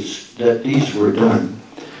 30s that these were done.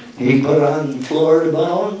 He put on Florida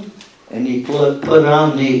Bound, and he put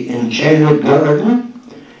on the Enchanted Garden,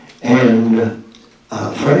 and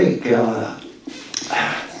Frank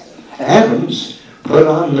Adams put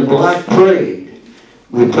on the Black Parade.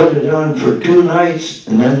 We put it on for 2 nights,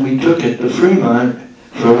 and then we took it to Fremont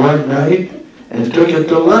for 1 night, and took it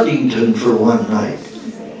to Ludington for 1 night.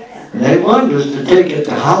 And they wanted us to take it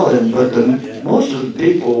to Holland, but most of the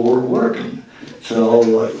people were working. So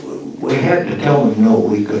we had to tell them no,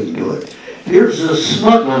 we couldn't do it. Here's a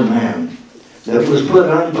Smuggler Man that was put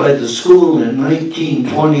on by the school in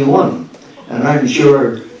 1921. And I'm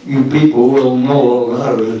sure you people will know a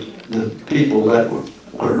lot of the people that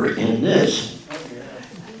were in this.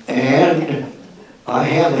 And I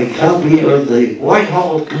have a copy of the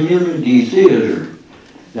Whitehall Community Theater.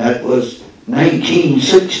 That was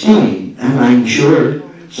 1916, and I'm sure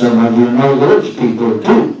some of you know those people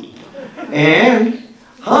too. And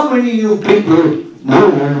how many of you people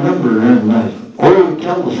know and remember an old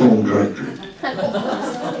telephone directory?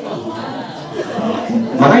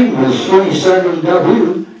 Mine was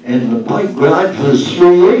 37W, and the Pike Garage was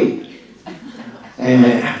 38.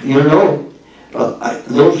 And you know, a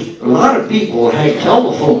lot of people had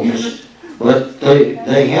telephones, but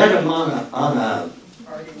they had them on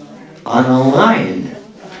a line,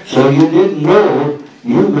 so you didn't know.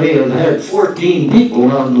 You may have had 14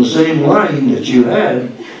 people on the same line that you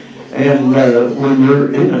had, and when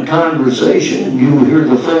you're in a conversation, you hear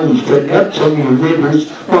the phones pick up. Some of your neighbors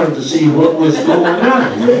wanted to see what was going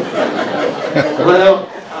on. Well,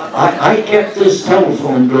 I kept this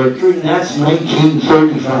telephone directory, and that's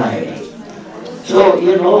 1935. So,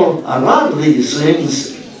 you know, a lot of these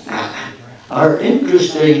things are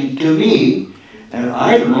interesting to me, and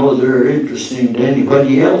I don't know if they're interesting to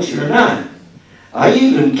anybody else or not. I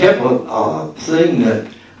even kept a thing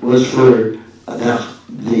that was for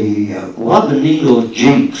the Wabanega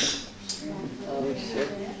Jinx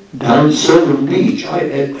down Silver Beach.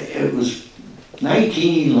 It was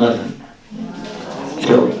 1911.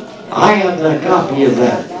 So I have that copy of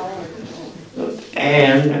that.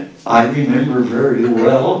 And I remember very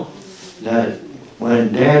well that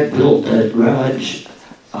when Dad built that garage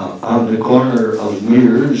on the corner of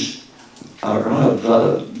Mears, or of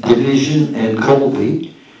Division and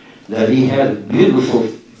Colby, that he had a beautiful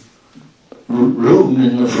room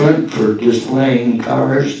in the front for displaying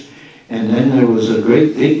cars, and then there was a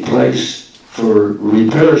great big place for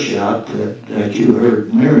repair shop that you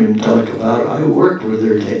heard Miriam talk about. I worked with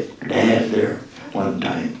her dad there one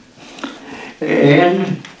time.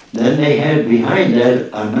 And then they had behind that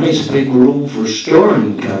a nice big room for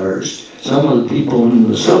storing cars. Some of the people in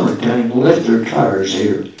the summertime left their cars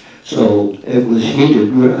here, so it was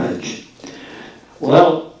heated garage.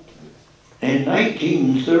 Well, in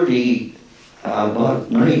 1930,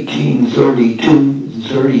 about 1932,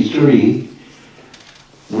 33,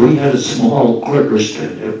 we had a small liquor store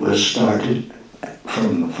that was started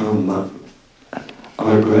from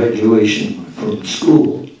our graduation from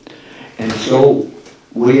school. And so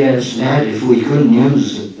we asked Dad if we couldn't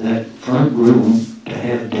use that front room to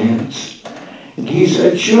have dance. And he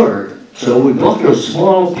said, sure. So we bought a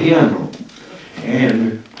small piano.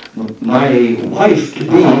 And my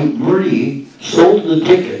wife-to-be, Marie, sold the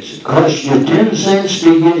tickets. It cost you 10 cents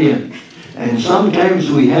to get in. And sometimes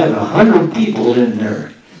we had 100 people in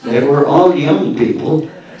there. They were all young people.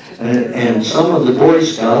 And some of the Boy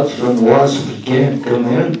Scouts from Wasp Camp come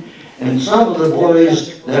in. And some of the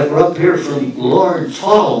boys that were up here from Lawrence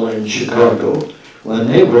Hall in Chicago, when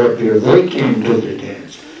they were up here, they came to the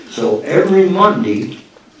dance. So every Monday,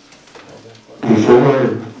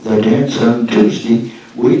 before the dance on Tuesday,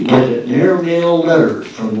 we'd get an airmail letter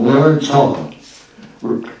from Lawrence Hall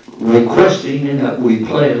requesting that we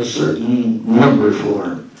play a certain number for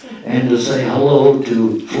him, and to say hello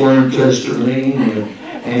to Florence Esterling,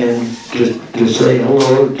 and to say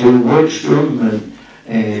hello to Wickstrom,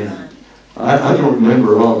 and I don't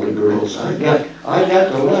remember all the girls. I got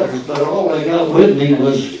the letters, but all I got with me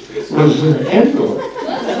was an envelope.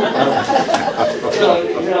 So,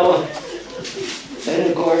 you know, and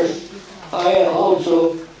of course, I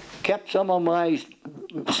also kept some of my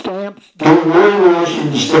stamps, the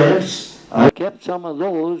Russian stamps. I kept some of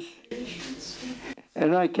those,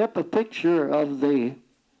 and I kept a picture of the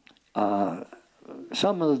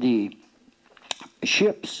some of the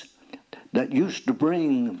ships that used to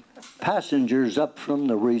bring passengers up from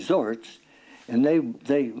the resorts, and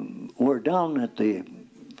they were down at the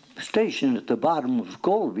station at the bottom of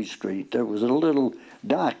Colby Street. There was a little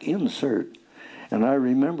dock insert, and I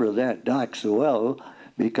remember that dock so well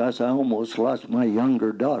because I almost lost my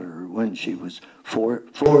younger daughter when she was four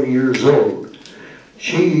years old.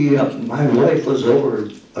 My wife was over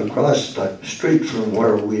across the street from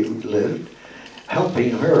where we lived,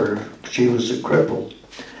 helping her. She was a cripple.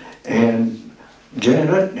 And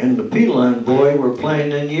Janet and the Peeline boy were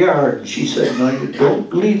playing in the yard. And she said, "No,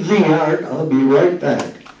 don't leave the yard, I'll be right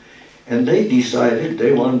back." And they decided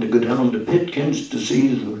they wanted to go down to Pitkins to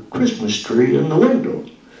see the Christmas tree in the window.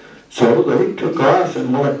 So they took off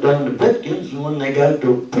and went down to Pitkins, and when they got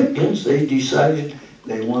to Pitkins, they decided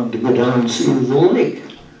they wanted to go down and see the lake.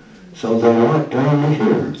 So they walked down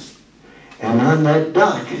here. And on that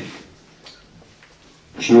dock,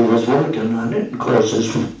 she was working on it. Of course,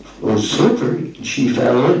 this was slippery, and she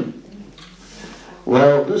fell in.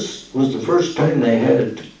 Well, this was the first time they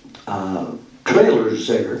had trailers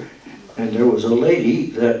there, and there was a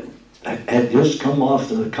lady that had just come off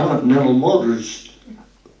the Continental Motors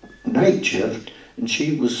night shift, and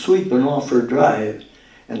she was sweeping off her drive,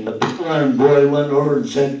 and the pipeline boy went over and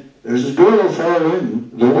said, "There's a girl fell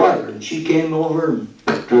in the water," and she came over and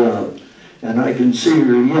picked her up, and I can see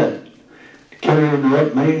her yet, carrying her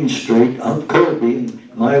up Main Street, up Colby, and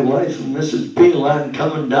my wife and Mrs. Peeline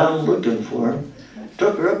coming down looking for her.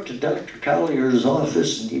 Took her up to Dr. Collier's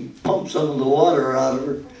office, and he pumped some of the water out of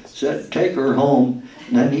her, said, "Take her home."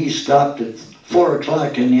 And then he stopped at 4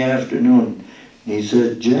 o'clock in the afternoon. He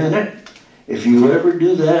said, "Janet, if you ever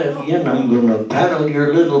do that again, I'm going to paddle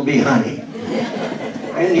your little behind."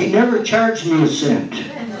 And he never charged me a cent,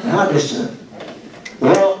 not a cent.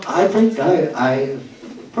 Well, I think I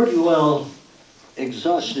pretty well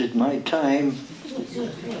exhausted my time.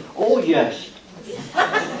 Oh, yes.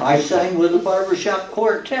 I sang with the barbershop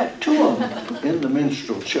quartet, 2 of them, in the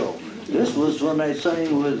minstrel show. This was when I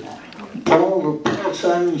sang with Paul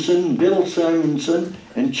Simonson, Bill Simonson,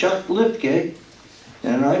 and Chuck Lipke,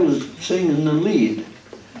 and I was singing the lead.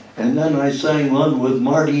 And then I sang one with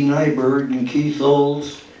Marty Nyberg and Keith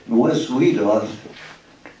Olds and Wes Weedoff.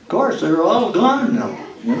 Of course, they're all gone now.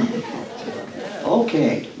 You know?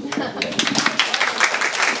 Okay.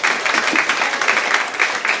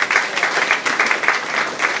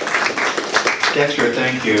 Dexter,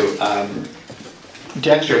 thank you.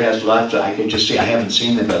 Dexter has lots of, I can just see, I haven't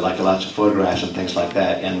seen them, but like lots of photographs and things like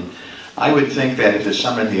that. And I would think that if there's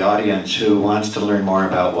someone in the audience who wants to learn more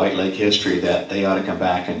about White Lake history, that they ought to come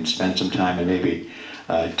back and spend some time and maybe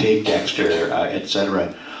tape Dexter,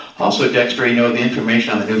 etc. Also, Dexter, you know, the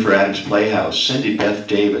information on the Newford Adams Playhouse, Cindy Beth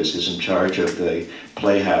Davis is in charge of the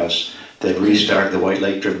Playhouse. They've restarted the White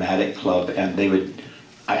Lake Dramatic Club, and they would,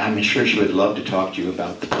 I'm sure she would love to talk to you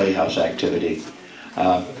about the Playhouse activity.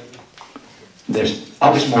 There's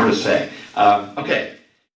always more to say. Okay.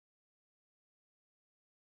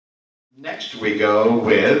 Next we go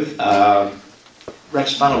with,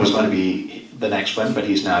 Rex Funnel was going to be the next one, but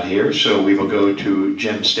he's not here, so we will go to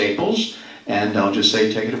Jim Staples, and I'll just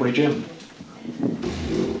say, take it away, Jim.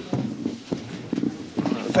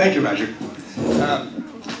 Thank you, Roger.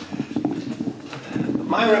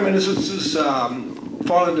 My reminiscences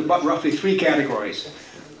fall into roughly 3 categories.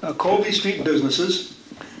 Colby Street businesses,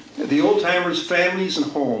 the old-timers' families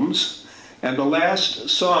and homes, and the last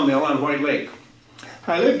sawmill on White Lake.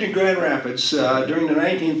 I lived in Grand Rapids during the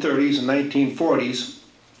 1930s and 1940s,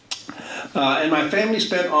 and my family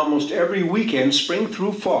spent almost every weekend, spring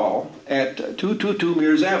through fall, at 222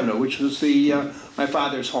 Mears Avenue, which was my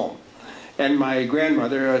father's home. And my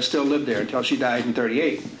grandmother still lived there until she died in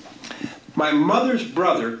 '38. My mother's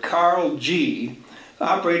brother, Carl G.,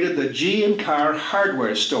 operated the G & Carr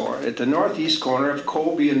hardware store at the northeast corner of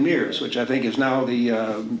Colby and Mears, which I think is now the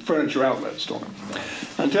furniture outlet store,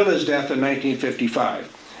 until his death in 1955.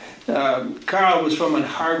 Carl was from a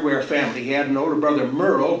hardware family. He had an older brother,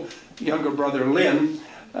 Merle, younger brother, Lynn.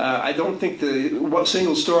 I don't think the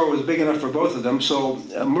single store was big enough for both of them, so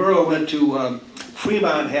Merle went to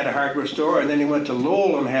Fremont, had a hardware store, and then he went to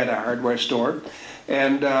Lowell and had a hardware store.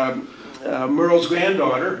 And Merle's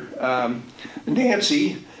granddaughter,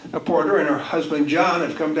 Nancy Porter, and her husband John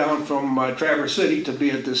have come down from Traverse City to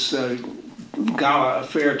be at this gala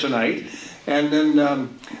affair tonight. And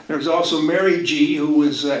then there's also Mary G., who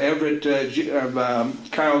was Everett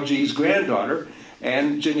Carl G.'s granddaughter,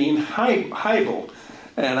 and Janine Heibel.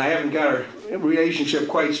 And I haven't got her relationship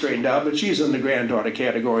quite straightened out, but she's in the granddaughter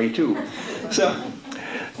category too. So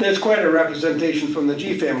there's quite a representation from the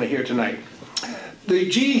G family here tonight. The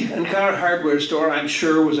G & Carr hardware store, I'm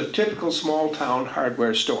sure, was a typical small-town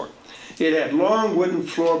hardware store. It had long wooden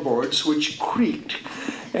floorboards which creaked,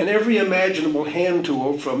 and every imaginable hand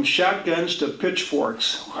tool from shotguns to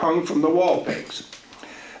pitchforks hung from the wall pegs.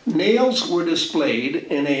 Nails were displayed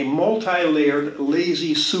in a multi-layered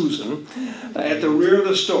Lazy Susan at the rear of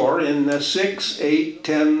the store in 6, 8,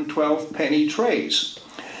 10, 12 penny trays.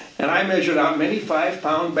 And I measured out many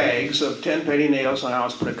 5-pound bags of 10-penny nails, and I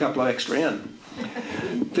always put a couple of extra in.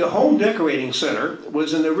 The home decorating center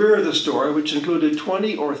was in the rear of the store, which included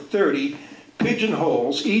 20 or 30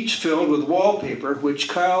 pigeonholes, each filled with wallpaper, which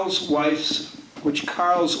Carl's wife,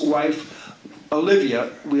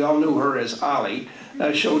 Olivia, we all knew her as Ollie,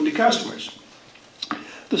 showed to customers.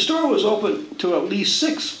 The store was open till at least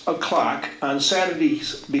 6 o'clock on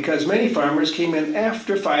Saturdays because many farmers came in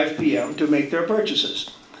after 5 p.m. to make their purchases.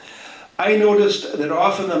 I noticed that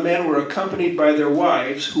often the men were accompanied by their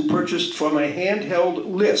wives who purchased from a handheld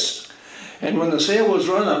list. And when the sale was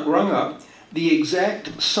rung up, The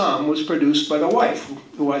exact sum was produced by the wife,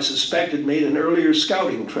 who I suspected made an earlier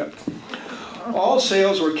scouting trip. All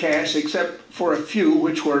sales were cash except for a few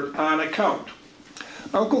which were on account.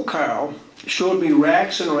 Uncle Carl showed me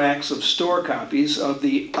racks and racks of store copies of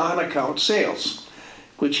the on-account sales,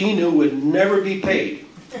 which he knew would never be paid,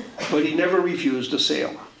 but he never refused a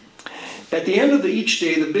sale. At the end of each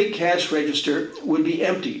day, the big cash register would be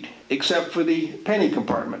emptied, except for the penny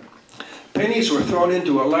compartment. Pennies were thrown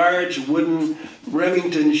into a large wooden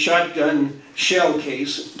Remington shotgun shell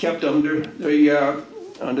case kept under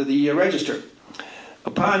the register.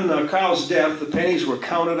 Upon Carl's death, the pennies were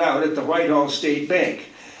counted out at the Whitehall State Bank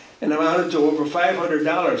and amounted to over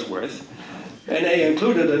 $500 worth, and they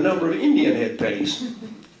included a number of Indian head pennies.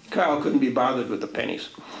 Carl couldn't be bothered with the pennies.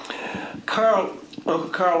 Uncle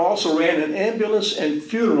Carl also ran an ambulance and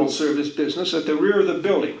funeral service business at the rear of the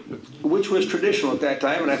building, which was traditional at that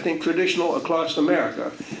time, and I think traditional across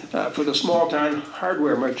America, for the small-town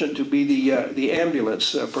hardware merchant to be the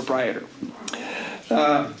ambulance proprietor.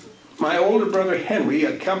 My older brother Henry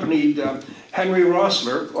accompanied Henry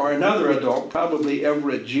Roesler, or another adult, probably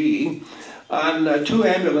Everett G., on 2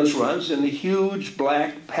 ambulance runs in the huge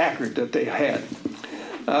black Packard that they had.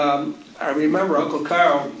 I remember Uncle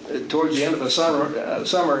Carl, towards the end of the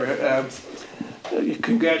summer,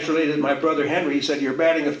 congratulated my brother Henry. He said, "You're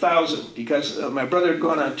batting 1,000," because my brother had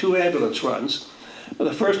gone on 2 ambulance runs.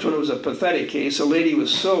 The first one was a pathetic case. A lady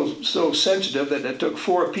was so sensitive that it took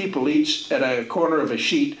 4 people each at a corner of a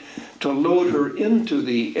sheet to load her into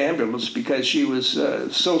the ambulance because she was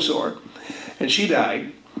so sore, and she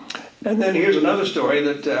died. And then here's another story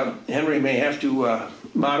that Henry may have to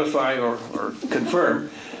modify or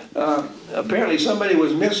confirm. Apparently somebody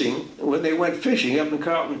was missing when they went fishing up in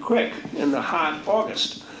Carlton Creek in the hot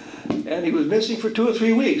August. And he was missing for 2 or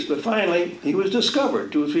 3 weeks, but finally he was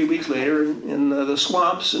discovered 2 or 3 weeks later in the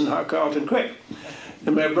swamps in Carlton Creek.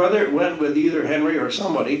 And my brother went with either Henry or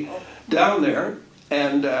somebody down there,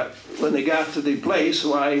 and when they got to the place,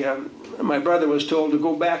 my brother was told to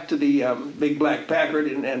go back to the big black Packard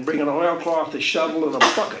and bring an oilcloth, a shovel, and a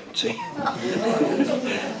bucket. See?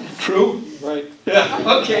 True? Right.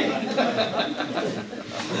 Yeah, okay.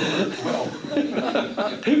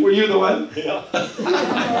 Were you the one? Yeah.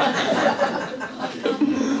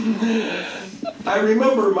 I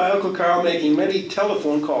remember my Uncle Carl making many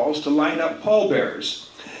telephone calls to line up pallbearers,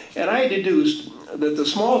 and I deduced that the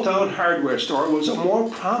small-town hardware store was a more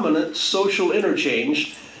prominent social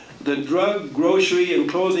interchange than drug, grocery, and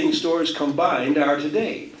clothing stores combined are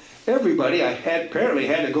today. Everybody apparently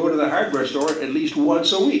had to go to the hardware store at least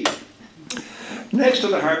once a week. Next to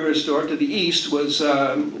the hardware store to the east was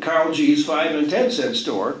Carl G's 5 and 10 cent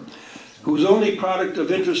store, whose only product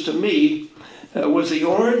of interest to me was the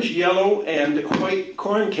orange, yellow, and white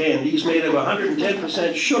corn candies made of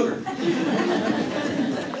 110% sugar.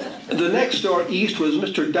 The next store east was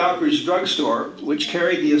Mr. Dowker's drugstore, which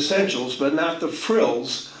carried the essentials but not the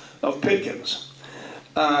frills of Pitkins.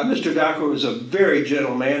 Mr. Dowker was a very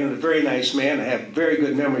gentle man and a very nice man. I have very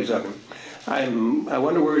good memories of him. I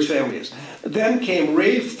wonder where his family is. Then came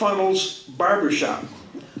Ray Funnell's barbershop,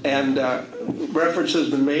 and reference has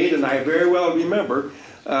been made, and I very well remember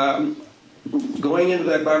going into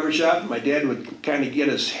that barbershop. My dad would kind of get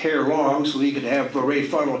his hair long so he could have Ray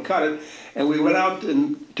Funnell cut it, and we went out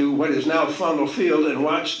to what is now Funnell Field and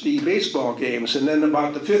watched the baseball games. And then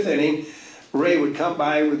about the 5th inning, Ray would come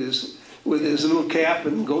by with his little cap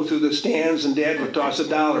and go through the stands, and Dad would toss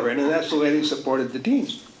 $1 in, and that's the way he supported the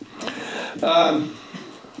teams.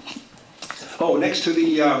 Next to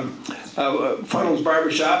the Funnell's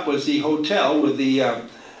barbershop was the hotel with the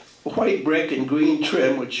white brick and green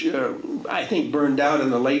trim, which I think burned down in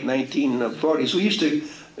the late 1940s. We used to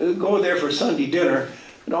go there for Sunday dinner,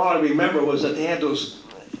 and all I remember was that they had those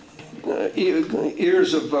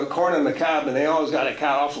ears of corn on the cob, and they always got it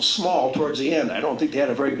cut awful small towards the end. I don't think they had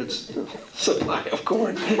a very good supply of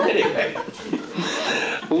corn. Anyway,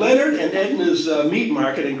 Leonard and Edna's meat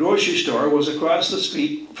market and grocery store was across the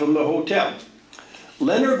street from the hotel.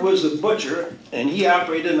 Leonard was the butcher, and he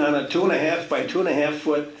operated on a 2.5 by 2.5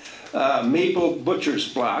 foot maple butcher's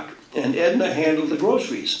block, and Edna handled the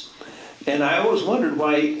groceries. And I always wondered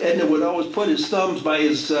why Edna would always put his thumbs by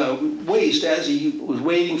his waist as he was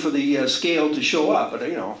waiting for the scale to show up, but,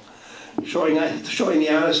 showing the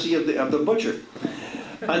honesty of the butcher.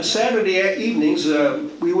 On Saturday evenings,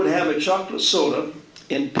 we would have a chocolate soda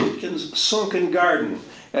in Pitkin's Sunken Garden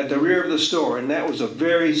at the rear of the store, and that was a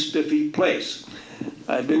very spiffy place.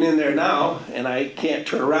 I've been in there now, and I can't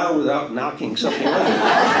turn around without knocking something over.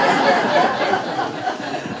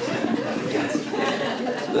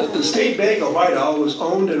 The State Bank of Whitehall was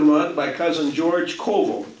owned and run by cousin George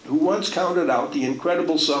Koval, who once counted out the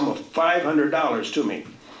incredible sum of $500 to me.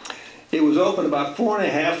 It was open about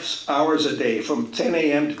 4.5 hours a day from 10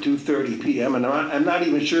 a.m. to 2:30 p.m. and I'm not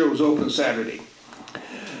even sure it was open Saturday.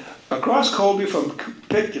 Across Colby from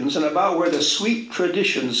Pitkins and about where the Sweet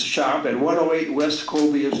Traditions shop at 108 West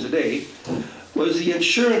Colby is today was the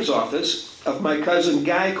insurance office of my cousin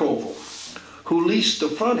Guy Koval, who leased the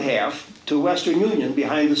front half to Western Union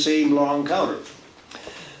behind the same long counter.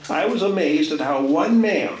 I was amazed at how one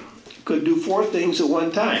man could do 4 things at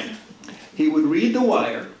one time. He would read the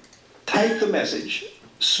wire, type the message,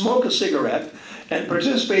 smoke a cigarette, and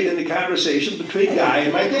participate in the conversation between Guy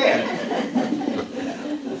and my dad.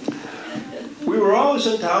 We were always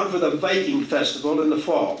in town for the Viking Festival in the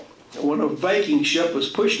fall, when a Viking ship was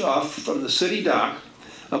pushed off from the city dock,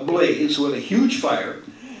 ablaze with a huge fire,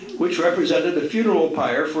 which represented a funeral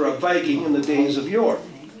pyre for a Viking in the days of yore.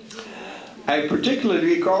 I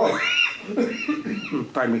particularly recall,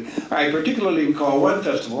 pardon me, I particularly recall one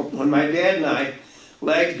festival when my dad and I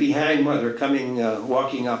lagged behind Mother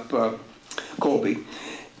walking up Colby.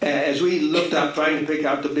 As we looked up trying to pick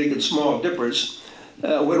out the big and small dippers,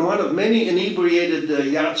 when one of many inebriated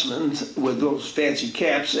yachtsmen with those fancy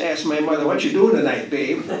caps asked my mother, "What you doing tonight,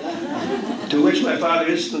 babe?" To which my father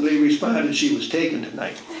instantly responded she was taken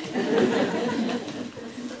tonight.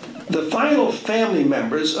 The final family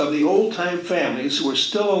members of the old-time families were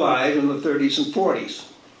still alive in the 30s and 40s.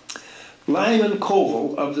 Lyman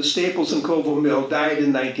Koval of the Staples and Koval Mill died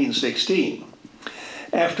in 1916.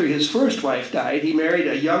 After his first wife died, he married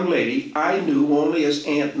a young lady I knew only as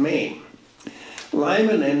Aunt Mame.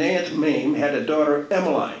 Lyman and Aunt Mame had a daughter,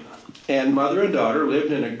 Emmeline, and mother and daughter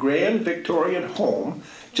lived in a grand Victorian home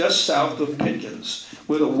just south of Pitkins,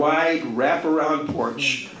 with a wide wraparound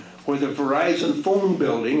porch where the Verizon phone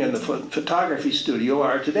building and the photography studio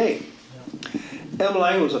are today.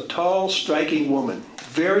 Emmeline was a tall, striking woman,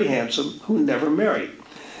 very handsome, who never married.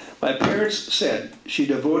 My parents said she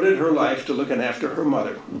devoted her life to looking after her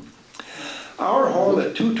mother. Our home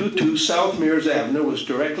at 222 South Mears Avenue was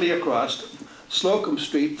directly across Slocum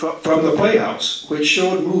Street from the Playhouse, which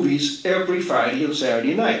showed movies every Friday and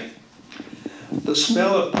Saturday night. The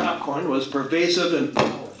smell of popcorn was pervasive and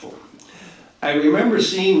powerful. I remember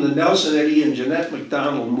seeing the Nelson Eddy and Jeanette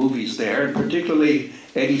MacDonald movies there, and particularly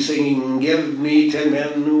Eddie singing, "Give me 10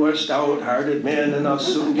 men who are stout-hearted men, and I'll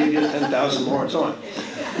soon give you 10,000 more," and so on.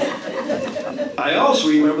 I also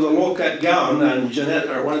remember the low-cut gown on Jeanette,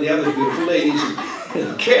 or one of the other beautiful ladies in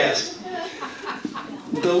the cast.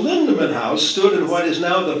 The Lindemann House stood in what is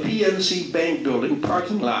now the PNC Bank Building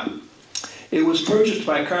parking lot. It was purchased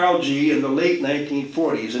by Carl G. in the late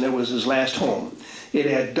 1940s, and it was his last home. It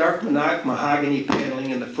had dark mahogany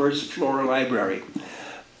paneling in the first floor library.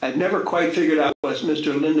 I've never quite figured out what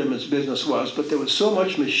Mr. Lindemann's business was, but there was so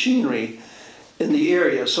much machinery in the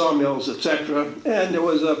area, sawmills, etc., and there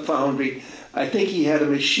was a foundry. I think he had a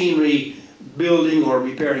machinery building or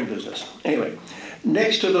repairing business. Anyway,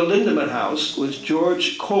 next to the Lindemann House was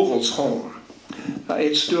George Koval's home.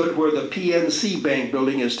 It stood where the PNC Bank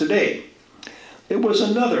Building is today. It was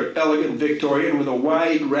another elegant Victorian with a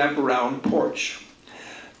wide wraparound porch.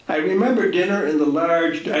 I remember dinner in the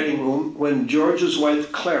large dining room when George's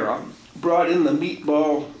wife Clara brought in the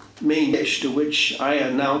meatball main dish, to which I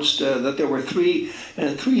announced that there were 3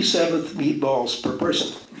 3/7 meatballs per person.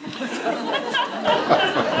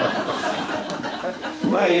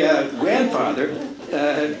 My grandfather,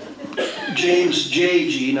 James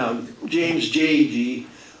J.G., now James J.G.,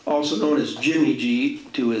 also known as Jimmy G.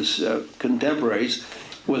 to his contemporaries,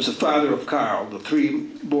 was the father of Carl, the 3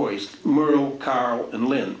 boys, Merle, Carl, and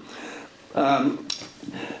Lynn.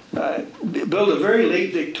 Built a very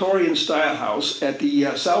late Victorian style house at the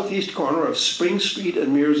southeast corner of Spring Street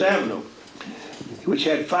and Mears Avenue, which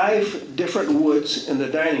had 5 different woods in the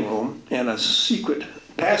dining room and a secret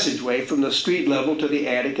passageway from the street level to the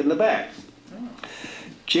attic in the back.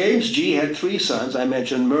 James G. had 3 sons, I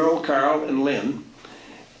mentioned Merle, Carl, and Lynn,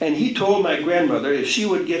 and he told my grandmother if she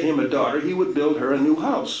would give him a daughter, he would build her a new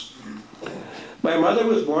house. My mother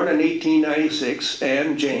was born in 1896,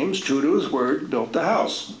 and James, true to his word, built the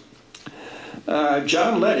house.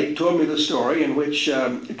 John Leddick told me the story in which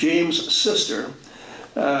James' sister,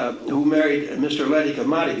 who married Mr. Leddick of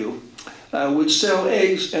Montague, would sell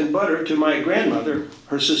eggs and butter to my grandmother,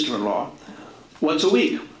 her sister-in-law, once a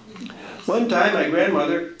week. One time, my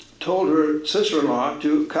grandmother told her sister-in-law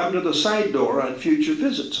to come to the side door on future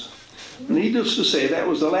visits. Needless to say, that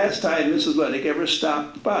was the last time Mrs. Leddick ever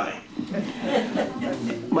stopped by.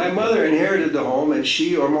 My mother inherited the home, and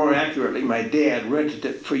she, or more accurately, my dad, rented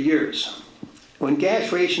it for years. When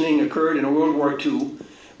gas rationing occurred in World War II,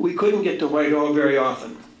 we couldn't get to Whitehall very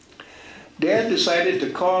often. Dad decided to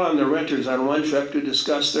call on the renters on one trip to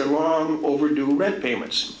discuss their long overdue rent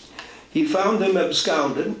payments. He found them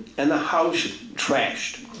absconded and the house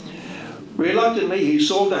trashed. Reluctantly, he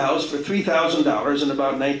sold the house for $3,000 in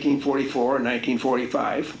about 1944 or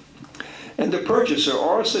 1945, and the purchaser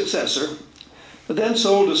or successor then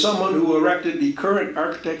sold to someone who erected the current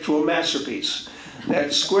architectural masterpiece,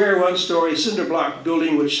 that square one-story cinder block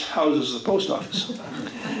building which houses the post office.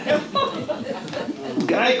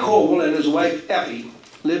 Guy Cole and his wife Effie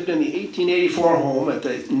lived in the 1884 home at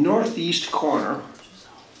the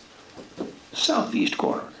southeast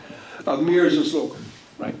corner of Mears and Slocum,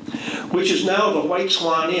 right, which is now the White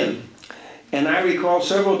Swan Inn. And I recall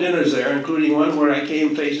several dinners there, including one where I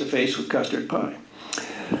came face to face with custard pie.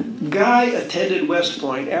 Guy attended West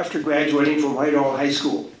Point after graduating from Whitehall High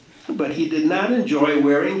School, but he did not enjoy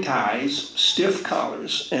wearing ties, stiff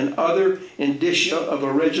collars, and other indicia of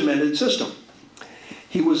a regimented system.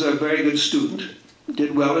 He was a very good student,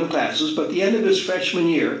 did well in classes, but at the end of his freshman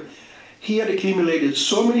year, he had accumulated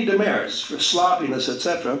so many demerits for sloppiness,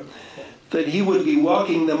 etc., that he would be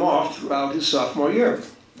walking them off throughout his sophomore year.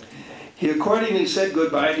 He accordingly said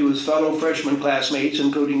goodbye to his fellow freshman classmates,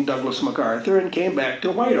 including Douglas MacArthur, and came back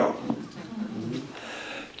to Whitehall.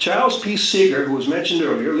 Charles P. Seeger, who was mentioned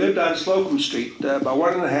earlier, lived on Slocum Street, about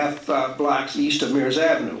 1.5 blocks east of Mears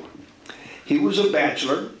Avenue. He was a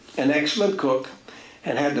bachelor, an excellent cook,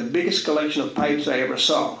 and had the biggest collection of pipes I ever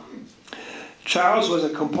saw. Charles was a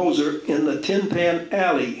composer in the Tin Pan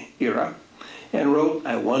Alley era, and wrote,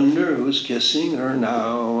 "I wonder who's kissing her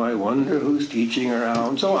now, I wonder who's teaching her how,"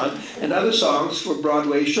 and so on, and other songs for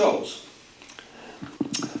Broadway shows.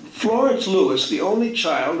 Florence Lewis, the only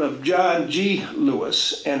child of John G.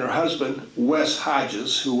 Lewis and her husband, Wes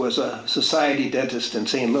Hodges, who was a society dentist in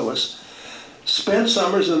St. Louis, spent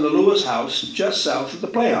summers in the Lewis house just south of the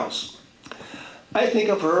Playhouse. I think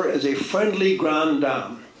of her as a friendly grande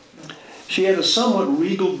dame. She had a somewhat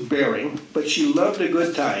regal bearing, but she loved a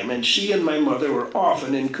good time, and she and my mother were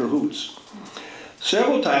often in cahoots.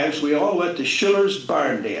 Several times we all went to Schiller's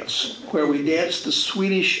barn dance, where we danced the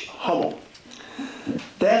Swedish Hummel.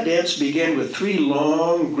 That dance began with 3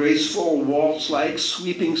 long, graceful, waltz-like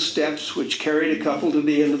sweeping steps which carried a couple to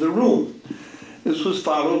the end of the room. This was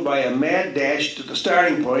followed by a mad dash to the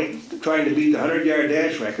starting point, trying to beat the 100-yard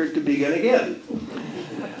dash record to begin again.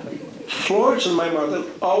 Florence and my mother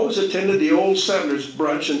always attended the Old Settlers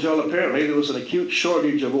brunch until apparently there was an acute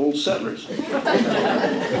shortage of old settlers.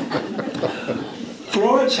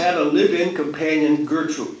 Florence had a live-in companion,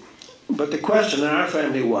 Gertrude. But the question in our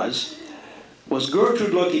family was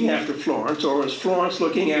Gertrude looking after Florence, or was Florence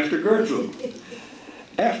looking after Gertrude?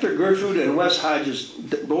 After Gertrude and Wes Hodges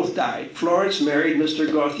both died, Florence married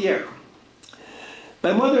Mr. Gauthier.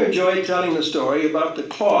 My mother enjoyed telling the story about the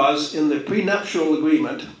clause in the prenuptial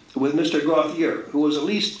agreement with Mr. Gauthier, who was at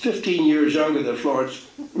least 15 years younger than Florence,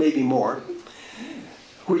 maybe more,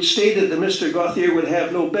 which stated that Mr. Gauthier would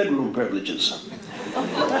have no bedroom privileges.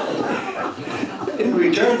 In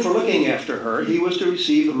return for looking after her, he was to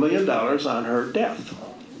receive $1 million on her death.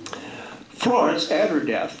 Florence, at her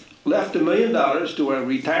death, left $1 million to a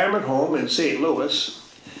retirement home in St. Louis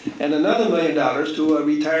and another $1 million to a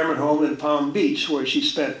retirement home in Palm Beach, where she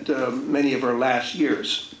spent many of her last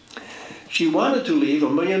years. She wanted to leave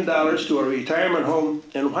 $1 million to a retirement home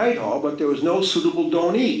in Whitehall, but there was no suitable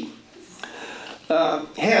donee.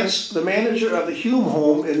 Hence, the manager of the Hume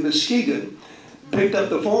home in Muskegon picked up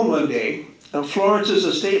the phone one day, and Florence's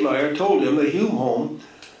estate lawyer told him the Hume home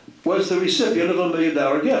was the recipient of $1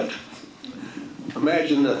 million gift.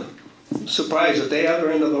 Imagine the surprise at the other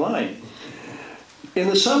end of the line. In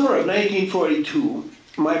the summer of 1942,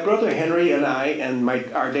 my brother Henry and I and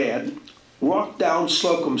our dad walked down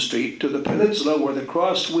Slocum Street to the peninsula where the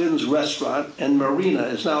Crosswinds restaurant and marina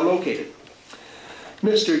is now located.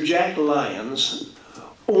 Mr. Jack Lyons,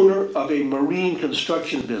 owner of a marine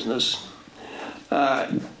construction business,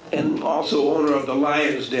 and also owner of the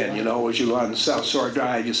Lions Den, you know, as you go on South Shore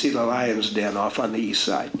Drive, you see the Lions Den off on the east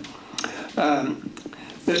side.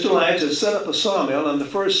 Mr. Lyons had set up a sawmill on the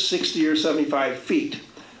first 60 or 75 feet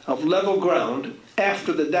of level ground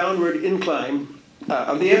after the downward incline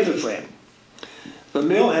of the entrance ramp. The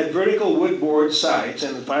mill had vertical wood board sides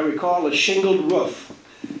and, if I recall, a shingled roof,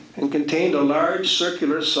 and contained a large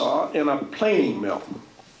circular saw and a planing mill.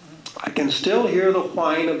 I can still hear the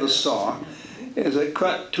whine of the saw as it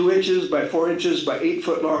cut 2 inches by 4 inches by 8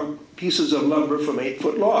 foot long pieces of lumber from 8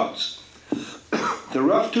 foot logs. The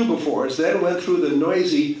rough 2x4s then went through the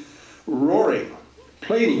noisy, roaring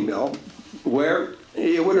planing mill, where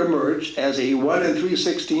it would emerge as a 1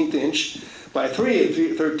 3/16 inch by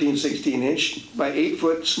 3 13/16 inch by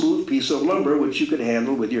 8-foot smooth piece of lumber which you could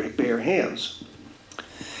handle with your bare hands.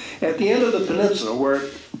 At the end of the peninsula, where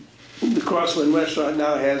the Crosswind restaurant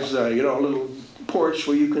now has a little porch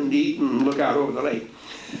where you can eat and look out over the lake,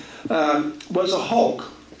 was a hulk,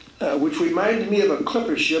 which reminded me of a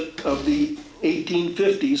clipper ship of the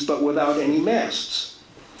 1850s, but without any masts.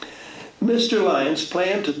 Mr. Lyons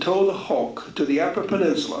planned to tow the hulk to the Upper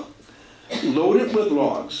Peninsula, load it with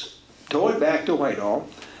logs, tow it back to Whitehall,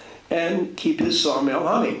 and keep his sawmill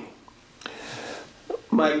humming.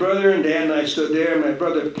 My brother and Dad and I stood there, and my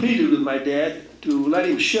brother pleaded with my dad to let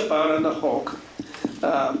him ship out on the hulk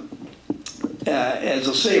as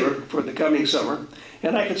a sailor for the coming summer,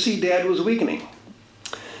 and I could see Dad was weakening.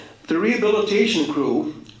 The rehabilitation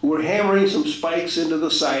crew were hammering some spikes into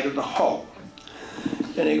the side of the hull.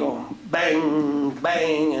 And they go bang,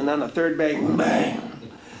 bang, and on the third bang, bang.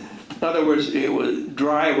 In other words, it was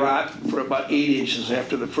dry rot for about 8 inches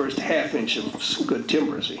after the first half inch of good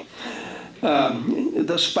timber, see.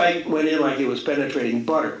 The spike went in like it was penetrating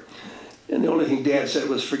butter. And the only thing Dad said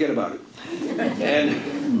was, forget about it.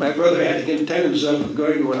 And my brother had to content himself with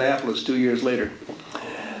going to Annapolis 2 years later.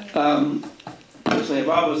 Personally,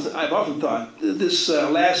 I've often thought this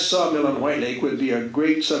last sawmill on White Lake would be a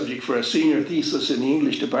great subject for a senior thesis in the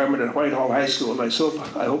English department at Whitehall High School. And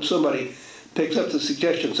I hope somebody picks up the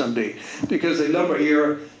suggestion someday, because the lumber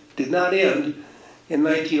era did not end in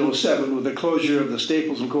 1907 with the closure of the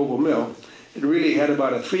Staples and Coble Mill. It really had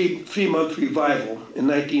about a three-month revival in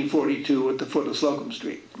 1942 at the foot of Slocum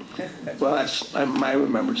Street. Well, that's my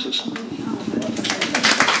remembrances.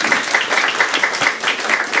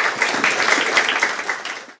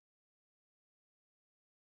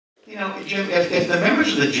 You know, Jim, if the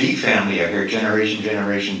members of the G family are here,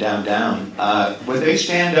 generation down, would they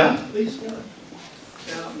stand up? Please stand.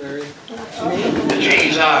 Yeah, Mary. The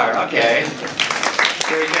G's are, okay.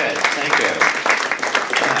 Very good, thank you.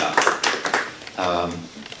 Yeah.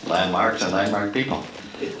 Landmarks and landmark people.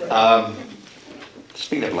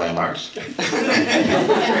 Speaking of landmarks.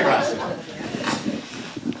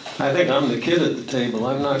 I think I'm the kid at the table.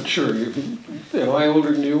 I'm not sure. Am I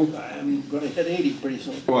older than you? I'm going to hit 80 pretty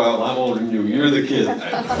soon. Well, I'm older than you. You're the kid.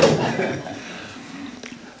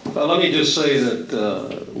 Well, let me just say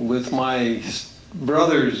that with my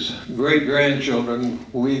brother's great-grandchildren,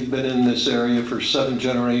 we've been in this area for 7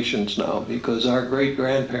 generations now, because our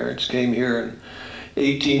great-grandparents came here in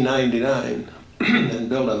 1899 and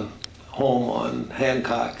built a home on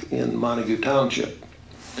Hancock in Montague Township.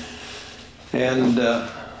 And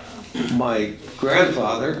my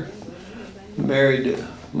grandfather married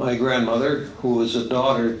my grandmother, who was a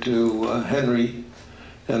daughter to Henry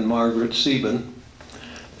and Margaret Sieben,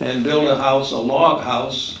 and built a house, a log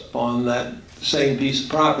house, on that same piece of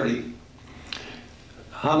property.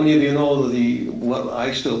 How many of you know what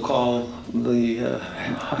I still call the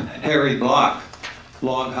Harry Block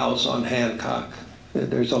log house on Hancock?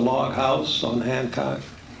 There's a log house on Hancock.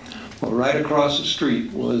 Well, right across the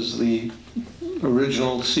street was the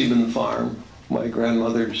original Sieben farm, my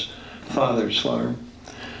grandmother's father's farm.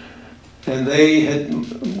 And they had,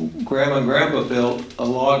 Grandma and Grandpa built a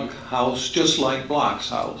log house just like Block's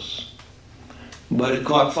house. But it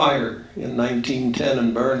caught fire in 1910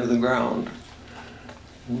 and burned to the ground,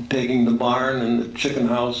 taking the barn and the chicken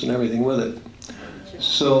house and everything with it.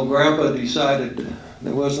 So Grandpa decided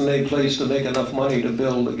there wasn't any place to make enough money to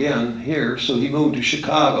build again here, so he moved to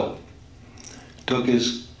Chicago. Took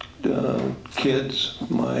his kids,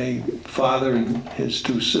 my father and his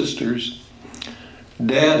 2 sisters.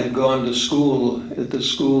 Dad had gone to school at the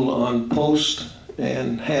school on Post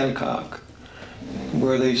and Hancock,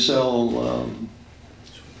 where they sell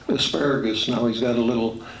asparagus. Now he's got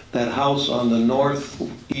that house on the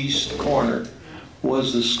northeast corner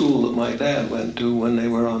was the school that my dad went to when they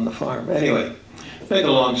were on the farm. Anyway, make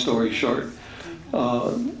a long story short,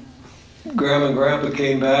 Grandma and Grandpa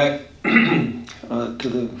came back to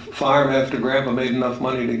the farm after Grandpa made enough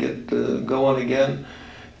money to get going again.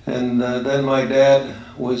 And then my dad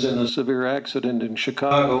was in a severe accident in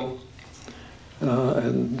Chicago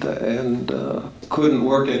and couldn't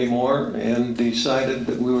work anymore, and decided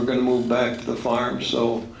that we were going to move back to the farm.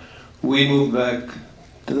 So we moved back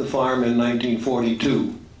to the farm in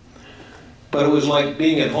 1942. But it was like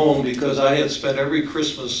being at home, because I had spent every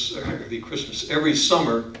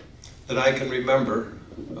summer that I can remember,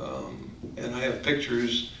 and I have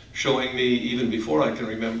pictures showing me even before I can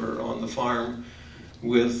remember on the farm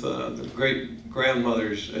with the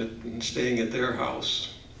great-grandmothers staying at their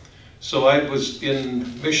house. So I was in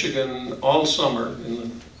Michigan all summer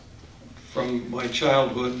from my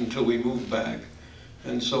childhood until we moved back.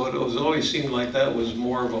 And so it was always seemed like that was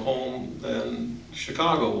more of a home than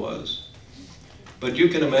Chicago was. But you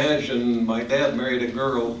can imagine my dad married a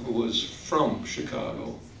girl who was from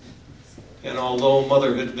Chicago. And although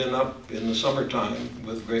Mother had been up in the summertime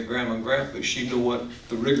with great-grandma and grandpa, she knew what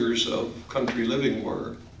the rigors of country living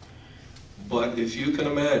were. But if you can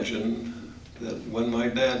imagine that when my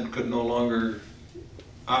dad could no longer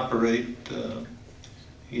operate,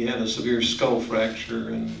 he had a severe skull fracture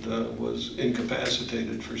and was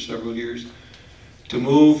incapacitated for several years. To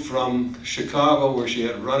move from Chicago, where she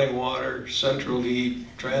had running water, central heat,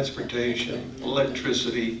 transportation,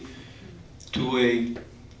 electricity, to a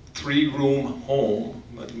 3-room home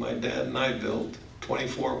that my dad and I built,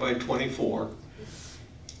 24 by 24,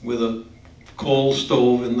 with a coal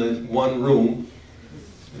stove in the one room,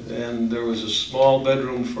 and there was a small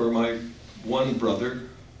bedroom for my one brother,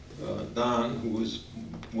 Don,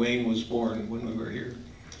 Wayne was born when we were here,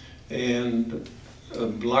 and a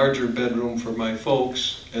larger bedroom for my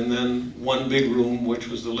folks, and then one big room, which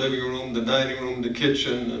was the living room, the dining room, the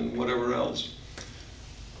kitchen, and whatever else.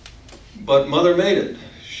 But Mother made it.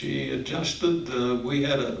 She adjusted. We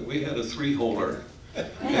had a 3-holer,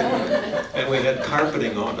 and we had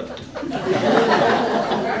carpeting on it.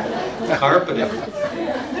 Carpeting.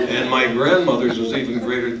 And my grandmother's was even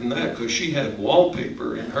greater than that because she had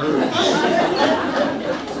wallpaper in hers.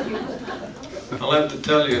 I'll have to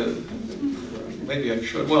tell you, maybe I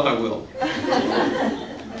should, well I will.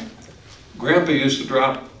 Grandpa used to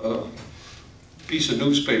drop a piece of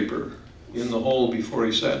newspaper in the hole before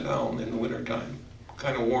he sat down in the wintertime.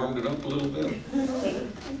 Kind of warmed it up a little bit.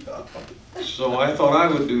 So I thought I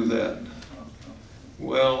would do that.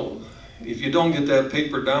 Well, if you don't get that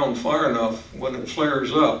paper down far enough, when it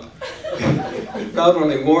flares up, it not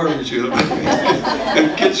only warms you,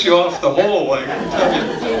 it gets you off the hole, I can tell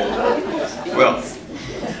you. Well,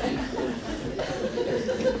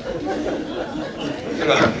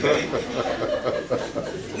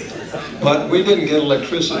 but we didn't get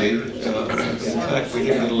electricity. In fact, we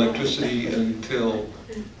didn't get electricity until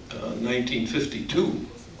 1952.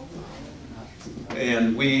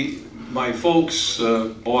 And my folks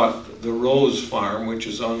bought the Rose Farm, which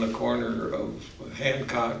is on the corner of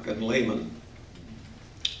Hancock and Lehman.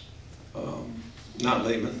 Not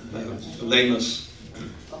Lehman, Lamus.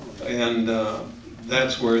 And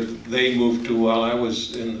that's where they moved to while I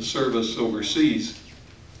was in the service overseas.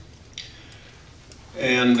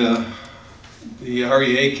 And the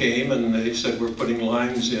REA came and they said, we're putting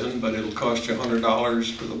lines in, but it'll cost you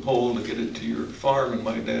 $100 for the pole to get it to your farm. And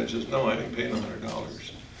my dad says, no, I ain't paying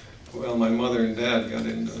 $100. Well, my mother and dad got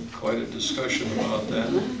into quite a discussion about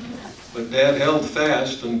that. But Dad held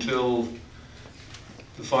fast until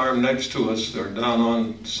the farm next to us, or down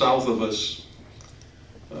on south of us,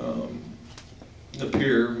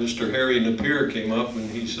 Napier, Mr. Harry Napier came up and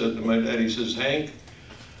he said to my dad, he says, Hank,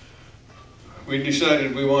 we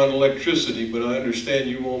decided we want electricity, but I understand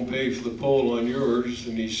you won't pay for the pole on yours.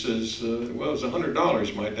 And he says, well, it's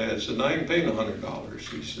 $100. My dad said, I ain't paying $100.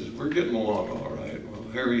 He says, we're getting along all right. Well,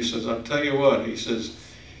 Harry says, I'll tell you what. He says,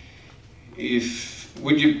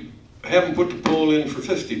 would you have them put the pole in for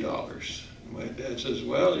 $50? My dad says,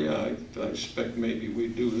 well, yeah, I expect maybe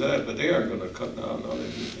we'd do that, but they aren't going to cut down on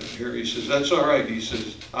it. And Harry says, that's all right. He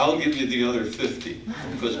says, I'll give you the other 50,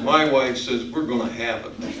 because my wife says, we're going to have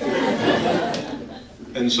it.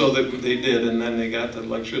 And so they did, and then they got the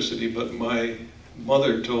electricity, but my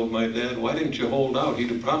mother told my dad, why didn't you hold out? He'd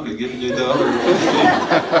have probably given you the other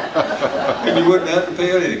 50, and you wouldn't have to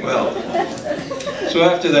pay anything. Well, so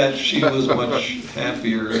after that, she was much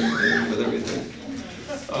happier with everything.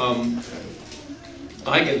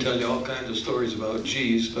 I can tell you all kinds of stories about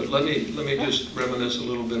G's, but let me just reminisce a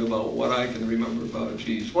little bit about what I can remember about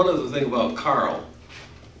G's. One of the things about Carl,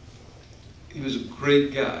 he was a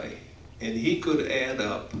great guy, and he could add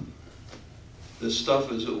up the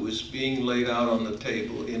stuff as it was being laid out on the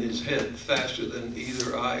table in his head faster than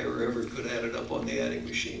either I or ever could add it up on the adding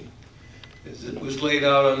machine. As it was laid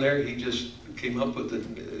out on there, he just came up with it.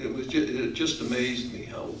 It just amazed me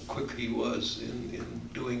how quick he was in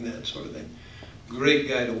doing that sort of thing. Great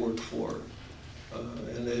guy to work for.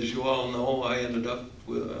 And as you all know, I ended up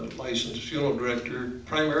with a licensed funeral director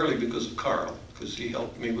primarily because of Carl, because he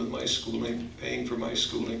helped me with my schooling, paying for my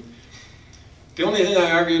schooling. The only thing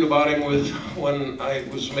I argued about him was when I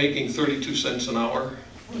was making 32 cents an hour,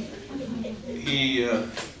 he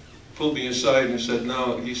pulled me aside and said,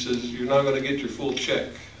 no, he says, you're not going to get your full check.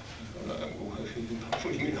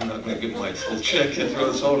 What do you mean I'm not going to get my full check?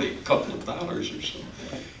 It's only a couple of dollars or so.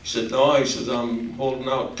 He said, no, he says, I'm holding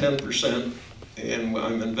out 10% and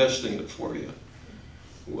I'm investing it for you.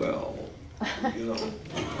 Well, You know,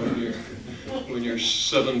 when you're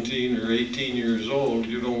 17 or 18 years old,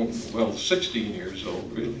 you don't, well, 16 years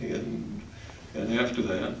old really, and after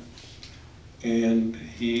that. And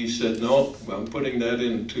he said, no, I'm putting that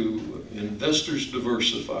into Investors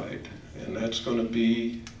Diversified, and that's going to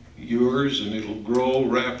be yours, and it'll grow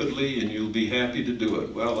rapidly, and you'll be happy to do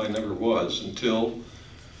it. Well, I never was until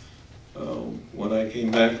when I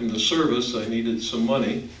came back from the service, I needed some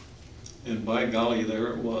money, and by golly, there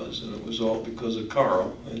it was, and it was all because of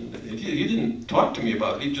Carl. And he didn't talk to me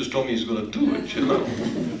about it, he just told me he's going to do it, you know.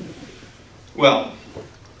 Well,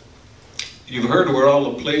 you've heard where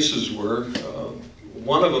all the places were.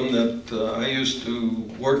 One of them that I used to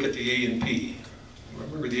work at the A&P.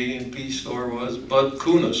 Remember where the A&P store was? Bud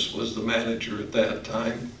Kunis was the manager at that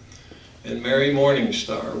time, and Mary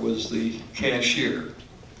Morningstar was the cashier.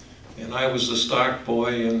 And I was the stock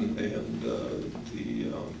boy and the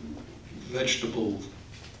vegetable,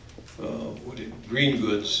 green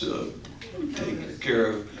goods, taken care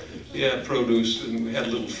of. Yeah, produce, and we had a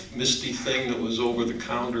little misty thing that was over the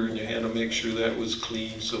counter, and you had to make sure that was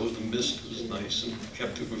clean so the mist was nice and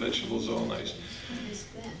kept the vegetables all nice.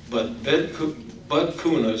 But Bud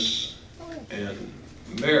Kunis and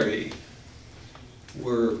Mary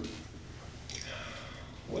were,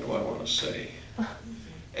 what do I want to say,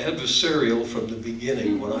 adversarial from the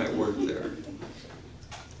beginning when I worked there.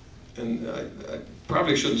 And I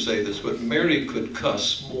probably shouldn't say this, but Mary could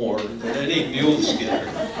cuss more than any mule skinner.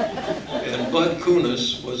 And Bud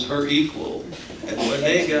Kunis was her equal. And when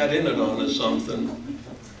they got in it on something,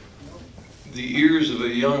 the ears of a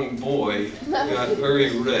young boy got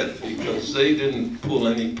very red because they didn't pull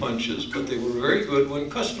any punches, but they were very good when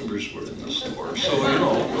customers were in the store. So, you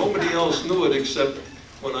know, nobody else knew it except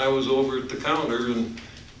when I was over at the counter and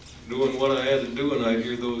doing what I had to do, and I'd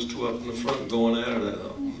hear those two up in the front going at it. I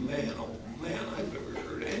thought, oh man, I've never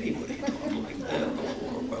heard anybody talk like that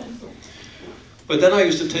before. Well, but then I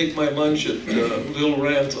used to take my lunch at Lil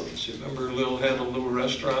Ranthams. You remember Lil had a little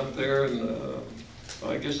restaurant there, and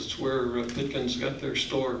I guess it's where Pitkins got their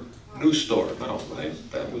store, new store now, right?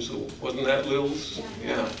 That was, wasn't that Lil's?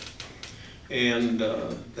 Yeah. And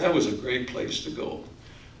that was a great place to go.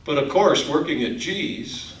 But of course, working at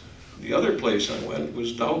G's, the other place I went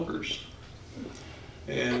was Dowker's.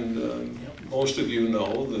 And most of you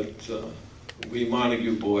know that we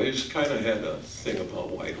Montague boys kind of had a thing about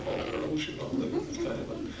Whitehall girls, you know, that was kind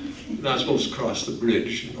of a, not supposed to cross the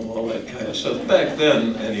bridge, you know, all that kind of stuff. Back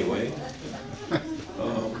then, anyway.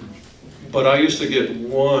 But I used to get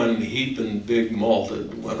one heaping big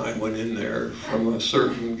malted when I went in there from a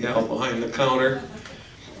certain gal behind the counter.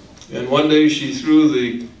 And one day she threw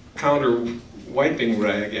the counter wiping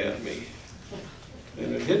rag at me,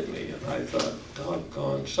 and it hit me, and I thought,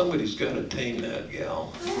 doggone, somebody's got to tame that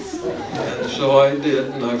gal. And so I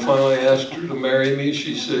did, and I finally asked her to marry me.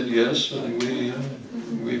 She said yes, and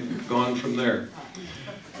we've gone from there.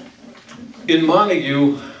 In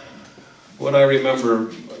Montague, what I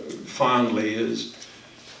remember fondly is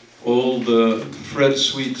old Fred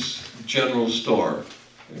Sweet's General Store.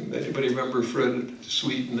 Anybody remember Fred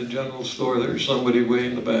Sweet in the General Store? There's somebody way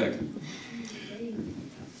in the back.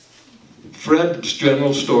 Fred's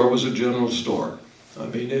General Store was a general store. I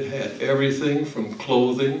mean, it had everything from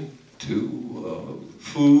clothing to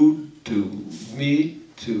food to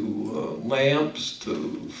meat to lamps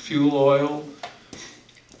to fuel oil.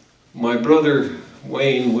 My brother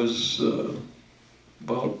Wayne was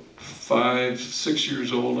about 5, 6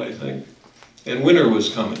 years old, I think, and winter was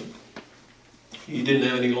coming. He didn't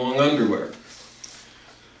have any long underwear.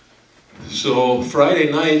 So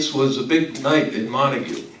Friday nights was a big night in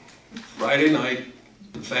Montague. Friday night,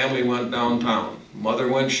 the family went downtown. Mother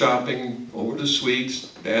went shopping over to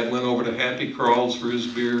Sweets. Dad went over to Happy Crawls for his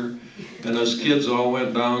beer. And us kids all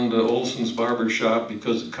went down to Olson's Barber Shop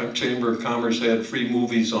because the Chamber of Commerce had free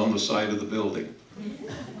movies on the side of the building.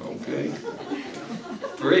 Okay?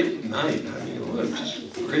 Great night. I mean, it was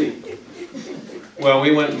just great. Well,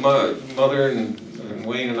 we went, Mother and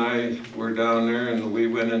Wayne and I were down there, and we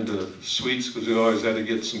went into Sweets because we always had to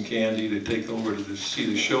get some candy to take over to see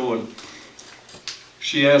the show. And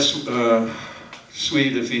she asked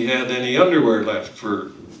Sweet if he had any underwear left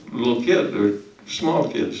for little kid or small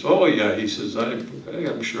kids. Oh yeah, he says,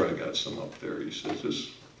 I'm sure I got some up there. He says, it's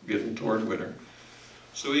getting toward winter.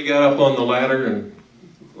 So he got up on the ladder and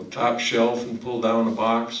top shelf and pulled down a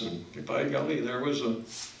box, and by golly, there was a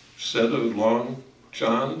set of long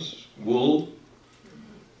johns, wool.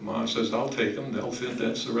 Ma says, I'll take them, they'll fit,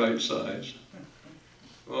 that's the right size.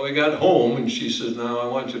 Well, we got home, and she says, now I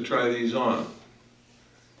want you to try these on.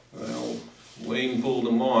 Well, Wayne pulled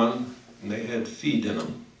them on, and they had feet in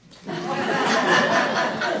them.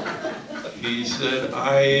 He said,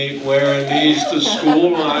 I ain't wearing these to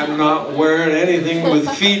school, and I'm not wearing anything with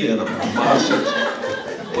feet in them. I said,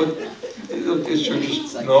 but it's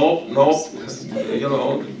just, no, you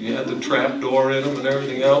know, you had the trap door in them and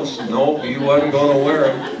everything else. No, he wasn't going to wear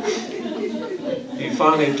them. He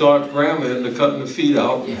finally talked Grandma into cutting the feet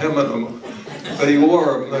out and hemming them. But he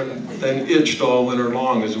wore them and then itched all winter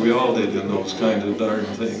long, as we all did in those kinds of darn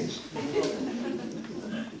things.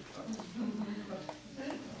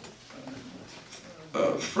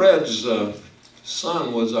 Fred's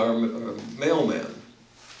son was our mailman.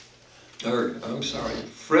 Or, I'm sorry,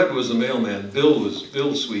 Fred was the mailman. Bill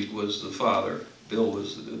Sweet was the father. Bill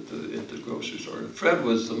was at the grocery store. Fred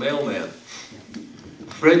was the mailman.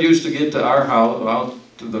 Fred used to get to our house, out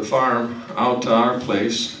to the farm, out to our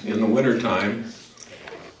place in the wintertime,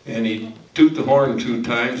 and he'd toot the horn 2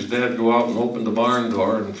 times. Dad'd go out and open the barn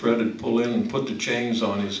door, and Fred would pull in and put the chains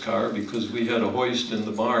on his car because we had a hoist in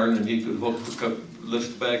the barn, and he could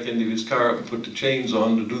lift back into his car up and put the chains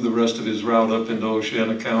on to do the rest of his route up into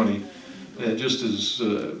Oceana County. Just as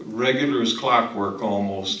regular as clockwork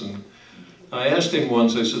almost. And I asked him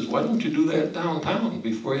once, I said, why don't you do that downtown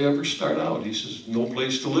before you ever start out? He says, no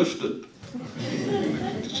place to lift it.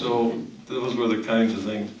 So those were the kinds of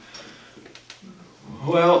things.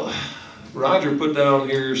 Well, Roger put down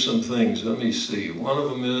here some things. Let me see. One of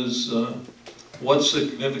them is, what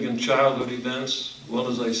significant childhood events? Well,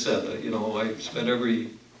 as I said, you know, I spent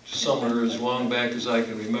every summer as long back as I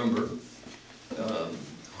can remember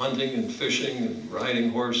hunting and fishing and riding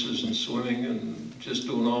horses and swimming and just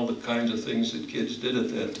doing all the kinds of things that kids did at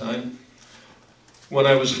that time. When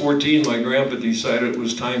I was 14, my grandpa decided it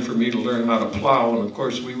was time for me to learn how to plow, and of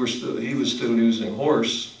course he was still using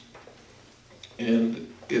horse.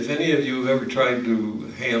 And if any of you have ever tried to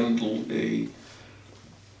handle a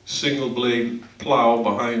single blade plow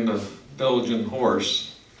behind a Belgian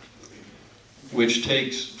horse, which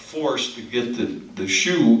takes force to get the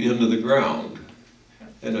shoe into the ground.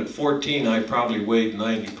 And at 14, I probably weighed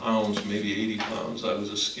 90 pounds, maybe 80 pounds. I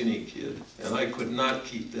was a skinny kid, and I could not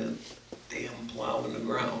keep that damn plow in the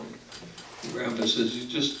ground. And Grandpa says, you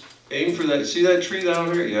just aim for that. See that tree down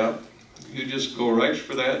there? Yeah. You just go right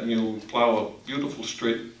for that, and you'll plow a beautiful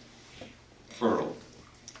straight furrow.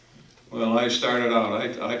 Well, I started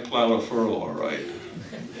out, I plowed a furrow all right.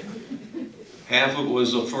 Half of it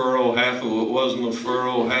was a furrow, half of it wasn't a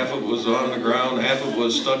furrow, half of it was on the ground, half of it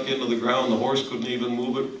was stuck into the ground. The horse couldn't even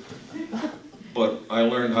move it. But I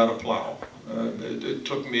learned how to plow. It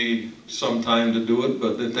took me some time to do it,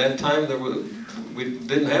 but at that time we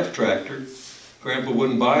didn't have a tractor. Grandpa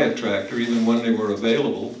wouldn't buy a tractor even when they were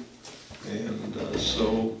available. And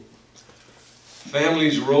so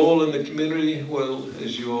family's role in the community, well,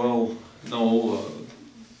 as you all know,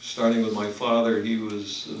 starting with my father, he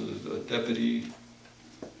was a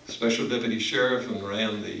special deputy sheriff, and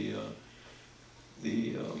ran the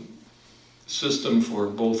system for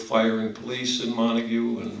both fire and police in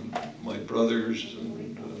Montague, and my brothers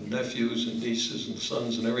and nephews and nieces and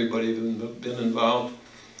sons and everybody have been involved.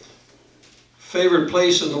 Favorite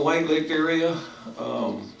place in the White Lake area?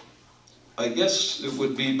 I guess it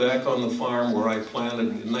would be back on the farm where I planted,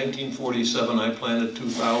 in 1947, I planted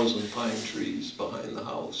 2,000 pine trees behind the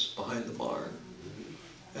house, behind the barn.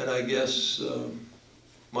 And I guess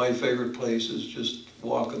my favorite place is just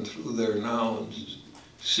walking through there now and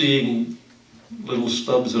seeing little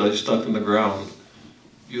stubs that I stuck in the ground.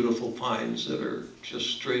 Beautiful pines that are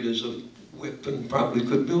just straight as a whip, and probably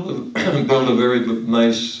could build a very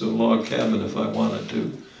nice log cabin if I wanted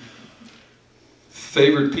to.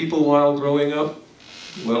 Favorite people while growing up?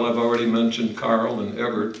 Well, I've already mentioned Carl and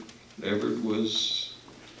Everett. Everett was,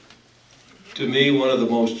 to me, one of the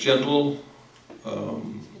most gentle,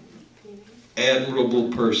 admirable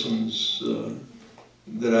persons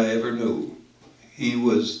that I ever knew. He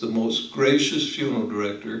was the most gracious funeral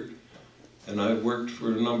director, and I worked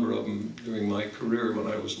for a number of them during my career when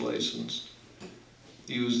I was licensed.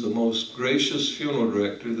 He was the most gracious funeral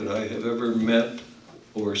director that I have ever met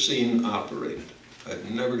or seen operate.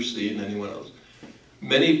 I've never seen anyone else.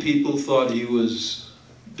 Many people thought he was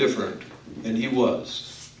different, and he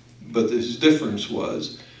was. But his difference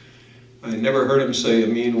was, I never heard him say a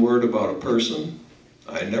mean word about a person.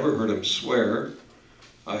 I never heard him swear.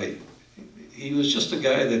 He was just a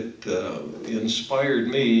guy that inspired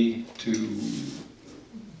me to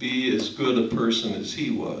be as good a person as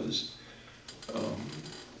he was.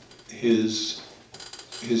 His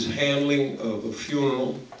handling of a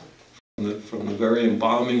funeral, from the very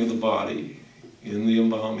embalming of the body in the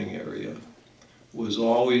embalming area, was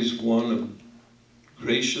always one of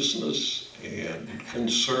graciousness and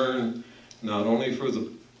concern, not only for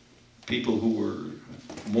the people who were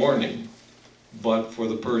mourning, but for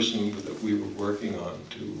the person that we were working on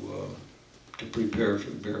to prepare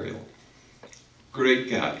for the burial. Great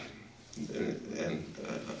guy. And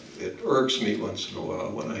it irks me once in a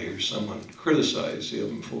while when I hear someone criticize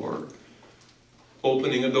him for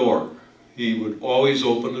opening a door. He would always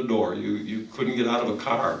open the door. You couldn't get out of a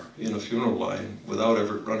car in a funeral line without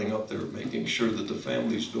ever running up there, making sure that the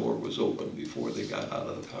family's door was open before they got out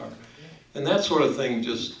of the car. And that sort of thing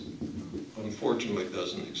just, unfortunately,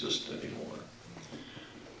 doesn't exist anymore.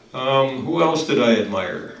 Who else did I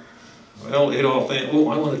admire? Well,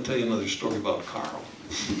 I want to tell you another story about Carl.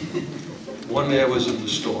 One day I was in the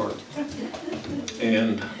store,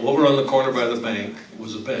 and over on the corner by the bank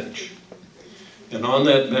was a bench. And on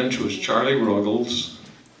that bench was Charlie Ruggles.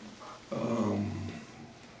 Who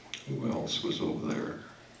else was over there?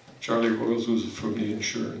 Charlie Ruggles was from the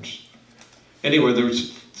insurance. Anyway, there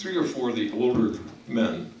was 3 or 4 of the older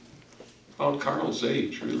men, about Carl's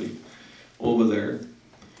age, really, over there.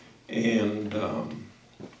 And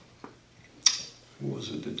who was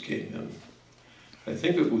it that came in? I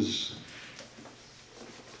think it was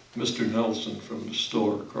Mr. Nelson from the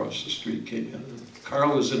store across the street came in. And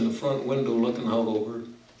Carl was in the front window looking out over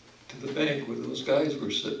to the bank where those guys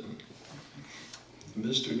were sitting. And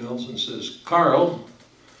Mr. Nelson says, "Carl,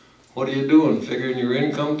 what are you doing, figuring your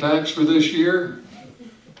income tax for this year?"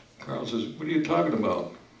 Carl says, "What are you talking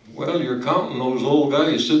about?" "Well, you're counting those old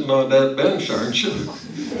guys sitting on that bench, aren't you?"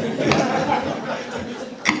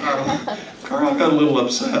 Carl got a little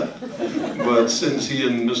upset, but since he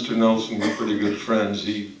and Mr. Nelson were pretty good friends,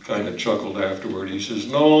 he kind of chuckled afterward. He says,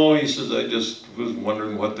 "No," he says, "I just was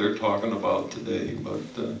wondering what they're talking about today." But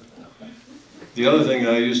the other thing,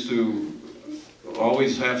 I used to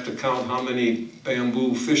always have to count how many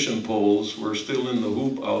bamboo fishing poles were still in the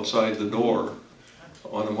hoop outside the door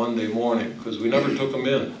on a Monday morning, because we never took them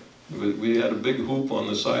in. We had a big hoop on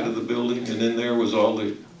the side of the building, and in there was all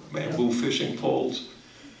the bamboo fishing poles.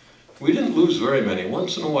 We didn't lose very many.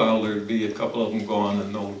 Once in a while there'd be a couple of them gone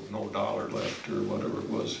and no dollar left, or whatever it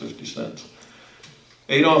was, 50 cents.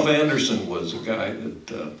 Adolf Anderson was a guy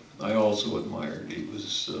that I also admired. He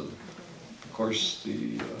was, of course,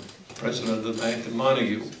 the president of the bank in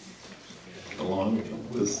Montague, along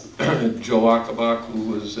with Joe Achenbach,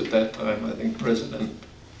 who was at that time, I think, president,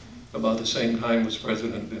 about the same time was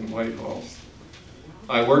president in Whitehall.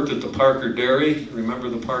 I worked at the Parker Dairy. Remember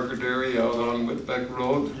the Parker Dairy out on Whitbeck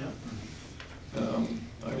Road?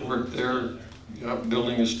 I worked there. The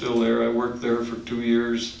building is still there. I worked there for 2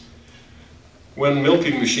 years when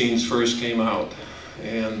milking machines first came out.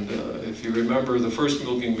 And if you remember, the first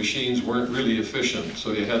milking machines weren't really efficient,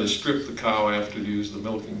 so you had to strip the cow after you used the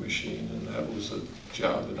milking machine, and that was a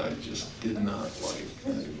job that I just did not like.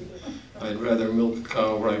 I'd rather milk a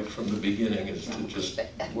cow right from the beginning as to just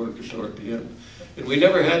work it toward the end. And we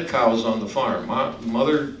never had cows on the farm. My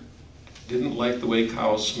mother didn't like the way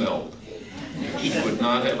cows smelled. She would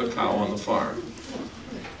not have a cow on the farm.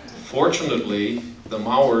 Fortunately, the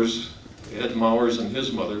Mowers, Ed Mowers and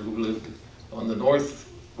his mother, who lived on the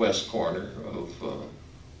northwest corner of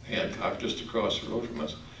Hancock, just across the road from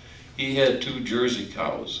us, he had 2 Jersey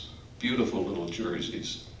cows, beautiful little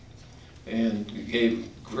Jerseys, and he gave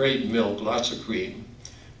great milk, lots of cream.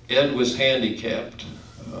 Ed was handicapped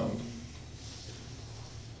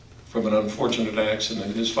from an unfortunate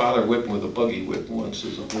accident. His father whipped him with a buggy whip once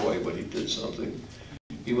as a boy when he did something.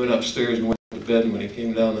 He went upstairs and went to bed, and when he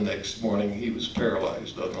came down the next morning, he was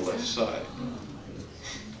paralyzed on the left side.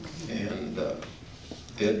 And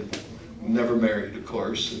Ed never married, of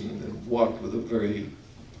course, and walked with a very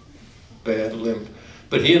bad limp.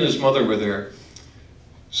 But he and his mother were there.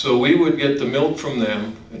 So we would get the milk from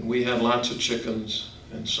them, and we had lots of chickens,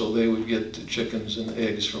 and so they would get the chickens and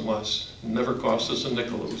eggs from us. It never cost us a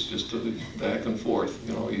nickel. It was just a back and forth.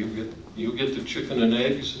 You know, you get the chicken and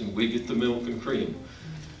eggs, and we get the milk and cream.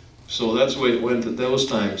 So that's the way it went at those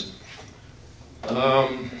times.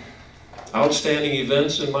 Outstanding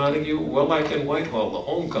events in Montague? Well, like in Whitehall, the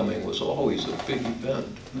homecoming was always a big event.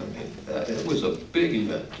 I mean, it was a big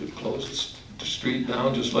event. It closed the street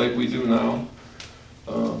down just like we do now.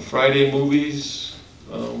 Friday movies.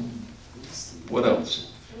 What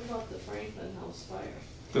else? What about the Franklin House fire?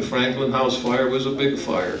 The Franklin House fire was a big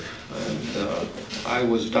fire. And I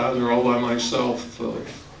was down there all by myself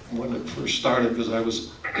when it first started, because I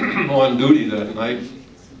was on duty that night.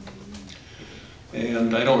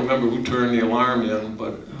 And I don't remember who turned the alarm in,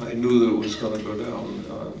 but I knew that it was going to go down.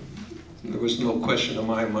 There was no question in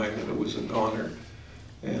my mind that it was a goner.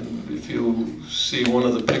 And if you see one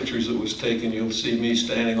of the pictures that was taken, you'll see me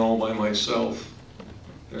standing all by myself.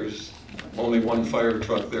 There's only one fire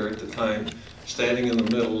truck there at the time, standing in the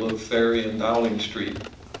middle of Ferry and Dowling Street,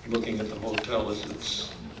 looking at the hotel as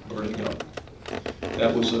it's burning up.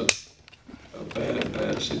 That was a bad,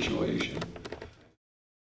 bad situation.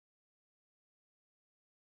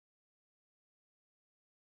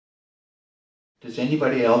 Does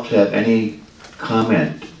anybody else have any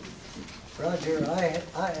comment? Roger, I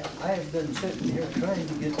have been sitting here trying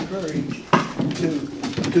to get courage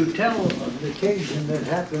to tell of an occasion that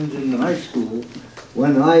happened in high school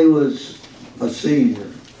when I was a senior.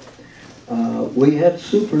 We had a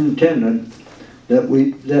superintendent that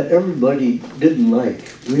everybody didn't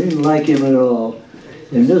like. We didn't like him at all.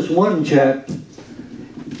 And this one chap,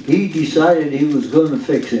 he decided he was going to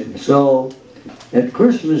fix him. So at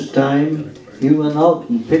Christmas time, he went out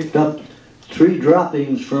and picked up 3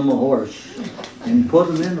 droppings from a horse and put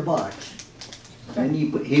them in a box. And he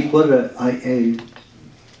put a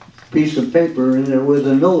piece of paper in there with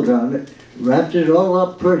a note on it, wrapped it all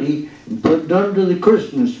up pretty, and put it under the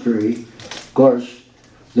Christmas tree. Of course,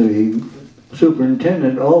 the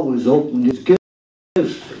superintendent always opened his gifts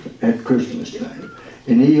at Christmas time.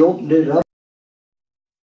 And he opened it up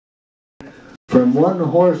from one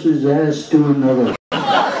horse's ass to another.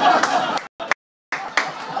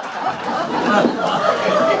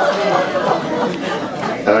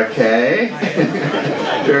 Okay,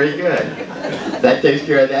 very good. That takes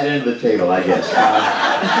care of that end of the table, I guess.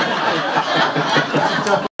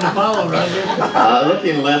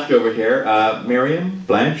 Looking left over here, Miriam,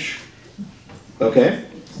 Blanche. Okay.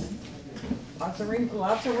 Lots of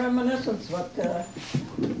reminiscence, but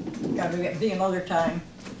gotta be another time.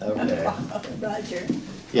 Okay. Roger,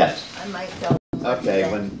 Yes. I might tell.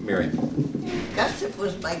 Okay, when Miriam. Gustav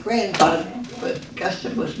was my grandfather,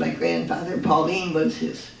 Pauline was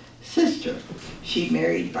his sister. She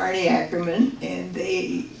married Barney Ackerman, and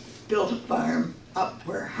they built a farm up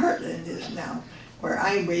where Heartland is now, where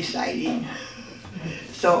I'm residing.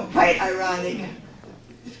 So quite ironic.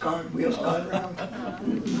 Wheels gone round.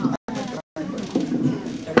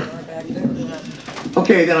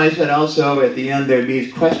 Okay, then I said also at the end there'd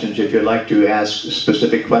be questions if you'd like to ask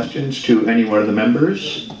specific questions to any one of the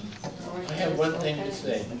members. I have one thing to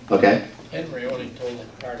say. Okay. Henry only told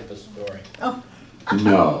part of the story. Oh.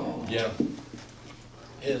 No. Yeah.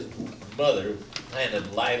 His mother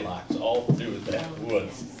planted lilacs all through that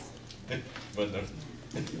woods. When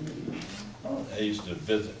I used to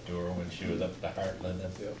visit to her when she was up to Heartland.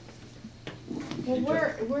 Well,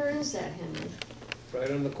 where is that, Henry?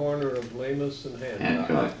 Right on the corner of Lamus and Hancock.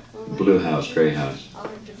 Hancock. Blue house, gray house. I'll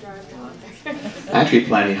have to drive down there. Actually,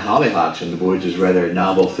 planting hollyhocks in the woods is rather a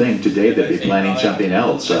novel thing. Today they'd be planting something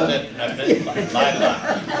else. I meant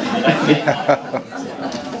lilacs.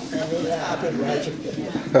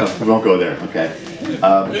 Oh, we won't go there, okay. It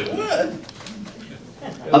would.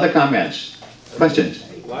 Other comments? Questions?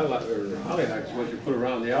 Lilac or hollyhocks is what you put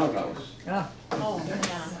around the outhouse. I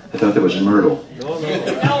thought that was myrtle. No,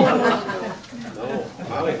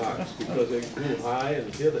 hollyhocks, because they grew high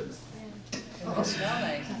and hidden.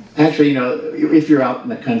 Actually, you know, if you're out in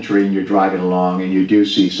the country and you're driving along and you do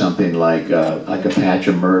see something like a patch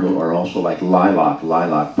of myrtle or also like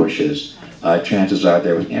lilac bushes, chances are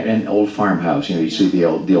there was in an old farmhouse. You know, you see the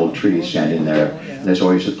old trees standing there. And there's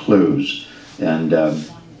always the clues, and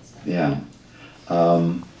yeah.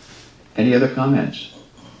 Any other comments?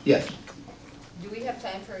 Yes. Do we have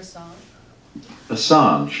time for a song? A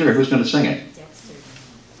song, sure. Who's going to sing it?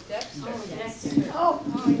 Dexter. Dexter? Oh, Dexter. Oh,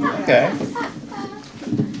 yeah. Okay.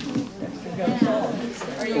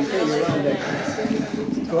 Are you ready?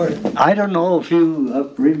 I don't know if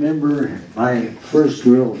you remember my first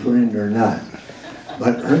girlfriend or not,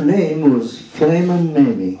 but her name was Flamin'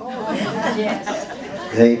 Mamie. Oh, yes.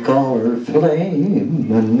 They call her Flamin'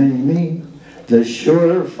 Mamie, the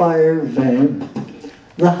surefire vamp,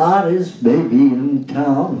 the hottest baby in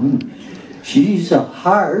town. She's a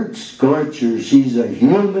heart scorcher, she's a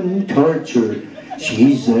human torture,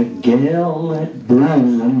 she's a gal that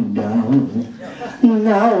brings 'em down.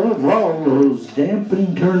 Now of all those damp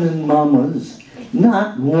and turning mamas,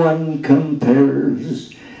 not one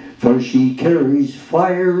compares, for she carries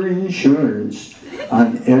fire insurance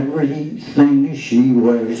on everything she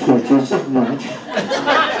wears, which isn't much.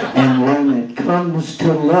 And when it comes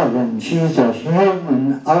to loving, she's a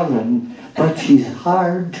human oven, but she's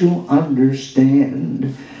hard to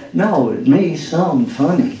understand. Now it may sound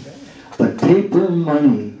funny, but paper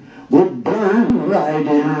money would burn right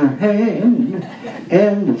in her hand.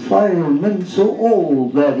 And the fireman, so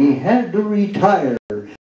old that he had to retire,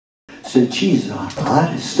 said she's the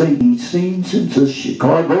hottest thing he's seen since the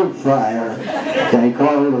Chicago fire. They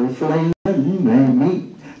call her Flamin'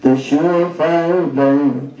 Mamie, the surefire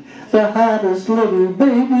vamp, the hottest little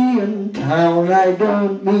baby in town. I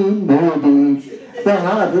don't mean maybe, the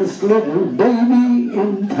hottest little baby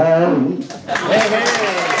in town.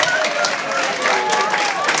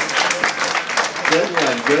 Good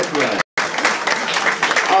one, good one.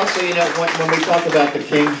 Also, you know, when we talk about the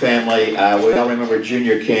King family, we all remember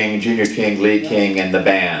Junior King, Lee King, and the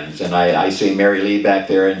bands. And I see Mary Lee back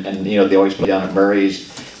there, and you know, they always play down at Murray's.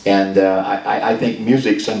 And I think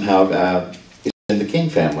music somehow is in the King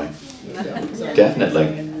family.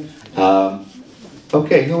 Definitely.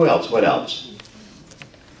 Okay, who else? What else?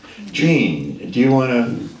 Jean, do you want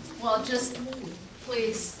to? Well, just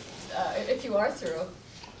please, if you are through.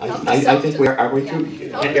 I think we are. Are we through?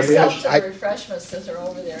 Help yourself to the refreshments that are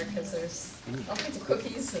over there, because there's all kinds of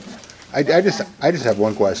cookies. And I just have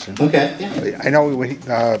one question. Okay. I know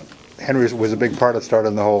Henry was a big part of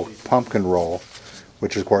starting the whole pumpkin roll,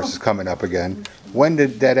 which of course is coming up again. When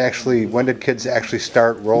did kids actually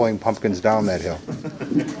start rolling pumpkins down that hill?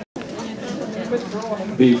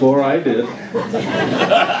 Before I did.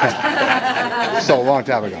 So a long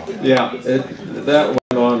time ago. Yeah, that went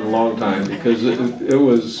on a long time because it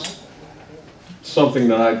was something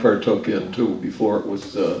that I partook in too before it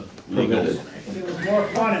was permitted.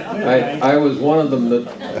 I was one of them that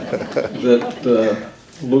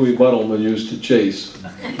Louis Buttleman used to chase.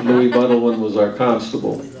 Louis Buttleman was our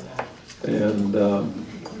constable, and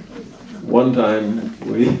one time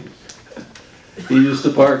he used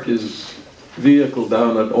to park his vehicle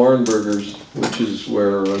down at Ornberger's, which is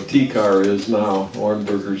where T-Car is now,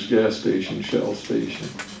 Ornberger's gas station, Shell station.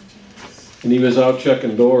 And he was out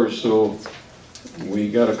checking doors, so we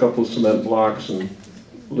got a couple of cement blocks and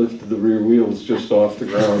lifted the rear wheels just off the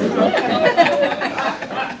ground.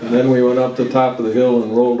 And then we went up the top of the hill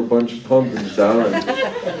and rolled a bunch of pumpkins down.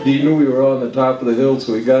 And he knew we were on the top of the hill,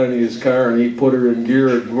 so he got into his car and he put her in gear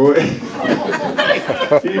and away.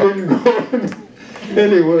 He didn't go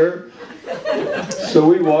anywhere. So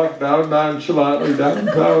we walked down nonchalantly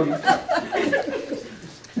downtown,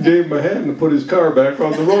 gave him a hand and put his car back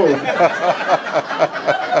on the road.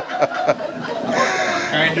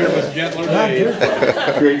 Kinder was gentler days.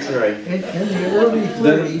 Great story. In the early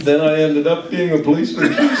 30s, Then I ended up being a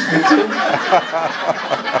policeman.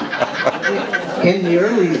 in the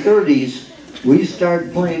early 30s, we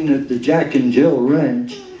started playing at the Jack and Jill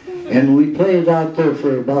Ranch, and we played out there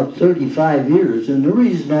for about 35 years. And the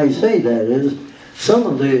reason I say that is some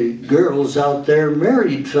of the girls out there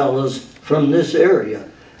married fellas from this area.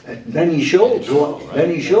 Benny Scholl's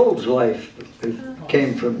wife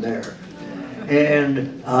came from there.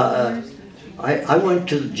 And I went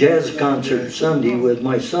to the jazz concert Sunday with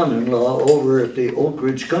my son-in-law over at the Oak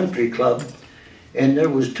Ridge Country Club, and there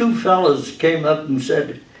was two fellas came up and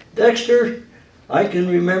said, "Dexter, I can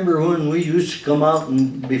remember when we used to come out,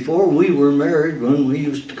 and before we were married, when we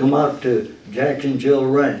used to come out to Jack and Jill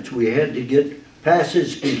Ranch, we had to get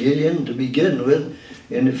passes to get in to begin with,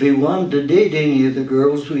 and if we wanted to date any of the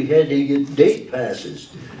girls, we had to get date passes.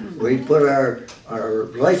 We put our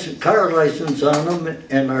car license on them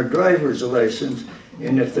and our driver's license,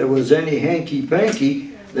 and if there was any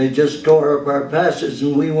hanky-panky, they just tore up our passes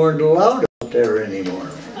and we weren't allowed out there anymore."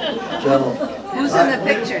 So, Who's in the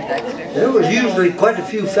picture, Dexter? there was usually quite a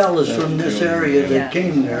few fellas from this area that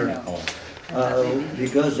came there,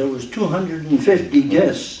 because there was 250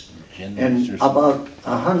 guests, and about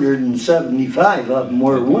 175 of them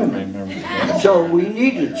were women. So we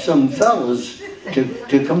needed some fellas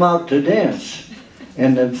to come out to dance.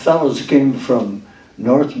 And the fellas came from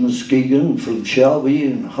North Muskegon, from Shelby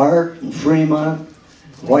and Hart and Fremont,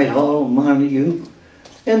 Whitehall, Montague.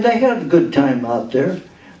 And they had a good time out there.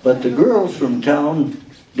 But the girls from town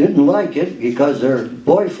didn't like it because their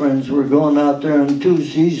boyfriends were going out there on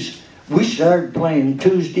Tuesdays. We started playing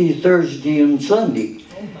Tuesday, Thursday, and Sunday.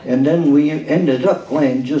 And then we ended up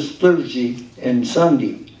playing just Thursday and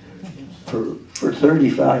Sunday for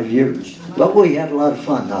 35 years. But we had a lot of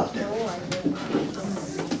fun out there.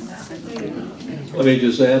 Let me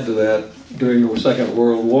just add to that, during the Second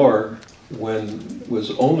World War, when it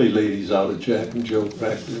was only ladies out at Jack and Jill,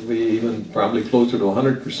 practically even probably closer to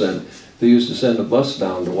 100%, they used to send a bus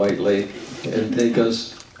down to White Lake and take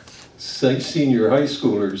us senior high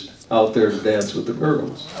schoolers out there to dance with the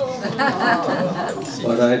girls.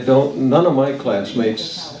 But none of my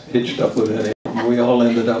classmates hitched up with any. We all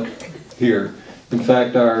ended up here. In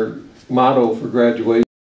fact, our motto for graduation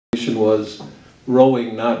was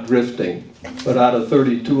rowing, not drifting. But out of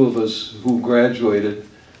 32 of us who graduated,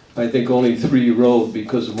 I think only 3 rowed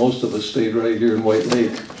because most of us stayed right here in White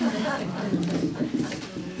Lake.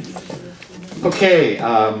 Okay,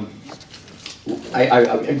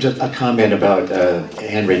 Just a comment about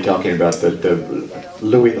Henry talking about the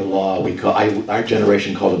Louis the Law. Our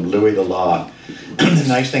generation called him Louis the Law. The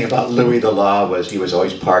nice thing about Louis the Law was he was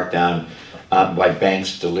always parked down by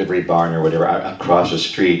Banks Delivery Barn or whatever across the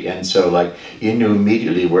street, and so like you knew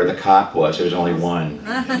immediately where the cop was. There was only one,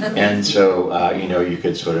 and so you know, you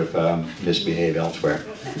could sort of misbehave elsewhere.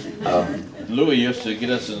 Louis used to get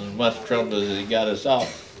us in as much trouble as he got us out.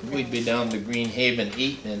 We'd be down to Green Haven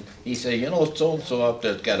eating, and he said, you know, so-and-so up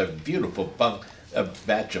there's got a beautiful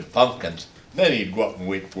batch of pumpkins. Then he'd go up and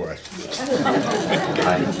wait for us.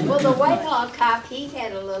 Well, the Whitehall cop, he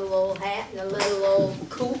had a little old hat and a little old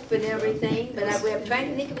coupe and everything, but I'm trying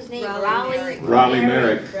to think of his name. Raleigh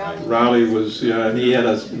Merrick. Raleigh was, he had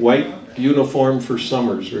a white uniform for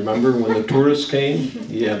summers. Remember when the tourists came?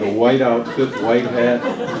 He had a white outfit, white hat.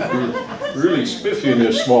 Really spiffy in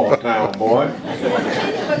this small town, boy.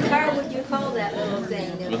 What car would you call that little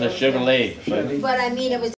thing? With a Chevrolet. But I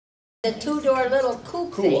mean, it was a two-door little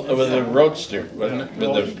coupe thing. With a roadster, wasn't it?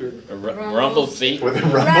 With a rumble seat. With a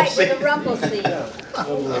rumble Right, seat. with a rumble seat.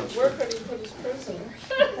 Where could he put his prisoner?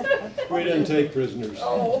 We didn't take prisoners.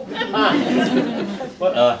 Oh.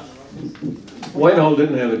 Whitehall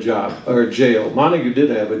didn't have a job, or a jail. Montague did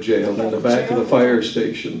have a jail in the back of the fire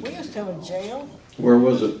station. We used to have a jail. Where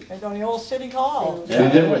was it? Right on the old city hall. They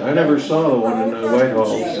didn't. I never saw the one in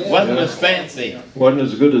Whitehall. Wasn't as fancy. Wasn't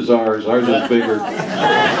as good as ours. Ours was bigger.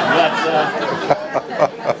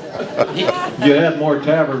 You had more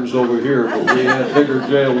taverns over here, but we had bigger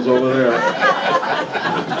jails over there.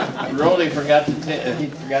 Rolly forgot to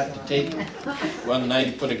take, one night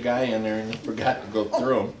he put a guy in there and he forgot to go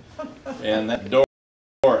through him. And that door,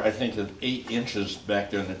 I think, is 8 inches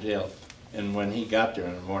back there in the jail. And when he got there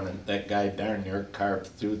in the morning, that guy darn near carved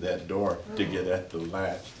through that door to get at the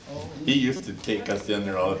latch. He used to take us in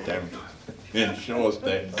there all the time and show us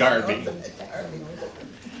that carving.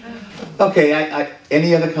 Okay,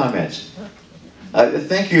 any other comments?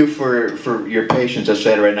 Thank you for your patience,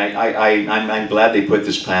 etc. And I'm glad they put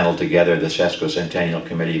this panel together, the Sesquicentennial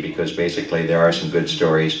Committee, because basically there are some good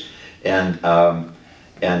stories, and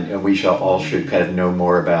we all should kind of know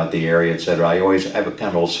more about the area, etc. I have a kind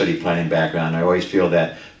of old city planning background. I always feel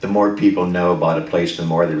that the more people know about a place, the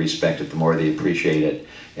more they respect it, the more they appreciate it,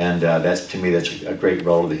 and to me that's a great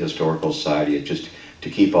role of the Historical Society. It's just to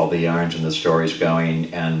keep all the yarns and the stories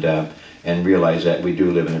going, and realize that we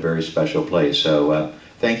do live in a very special place. So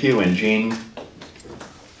thank you, and Jean.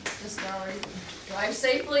 Just drive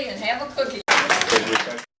safely and have a cookie.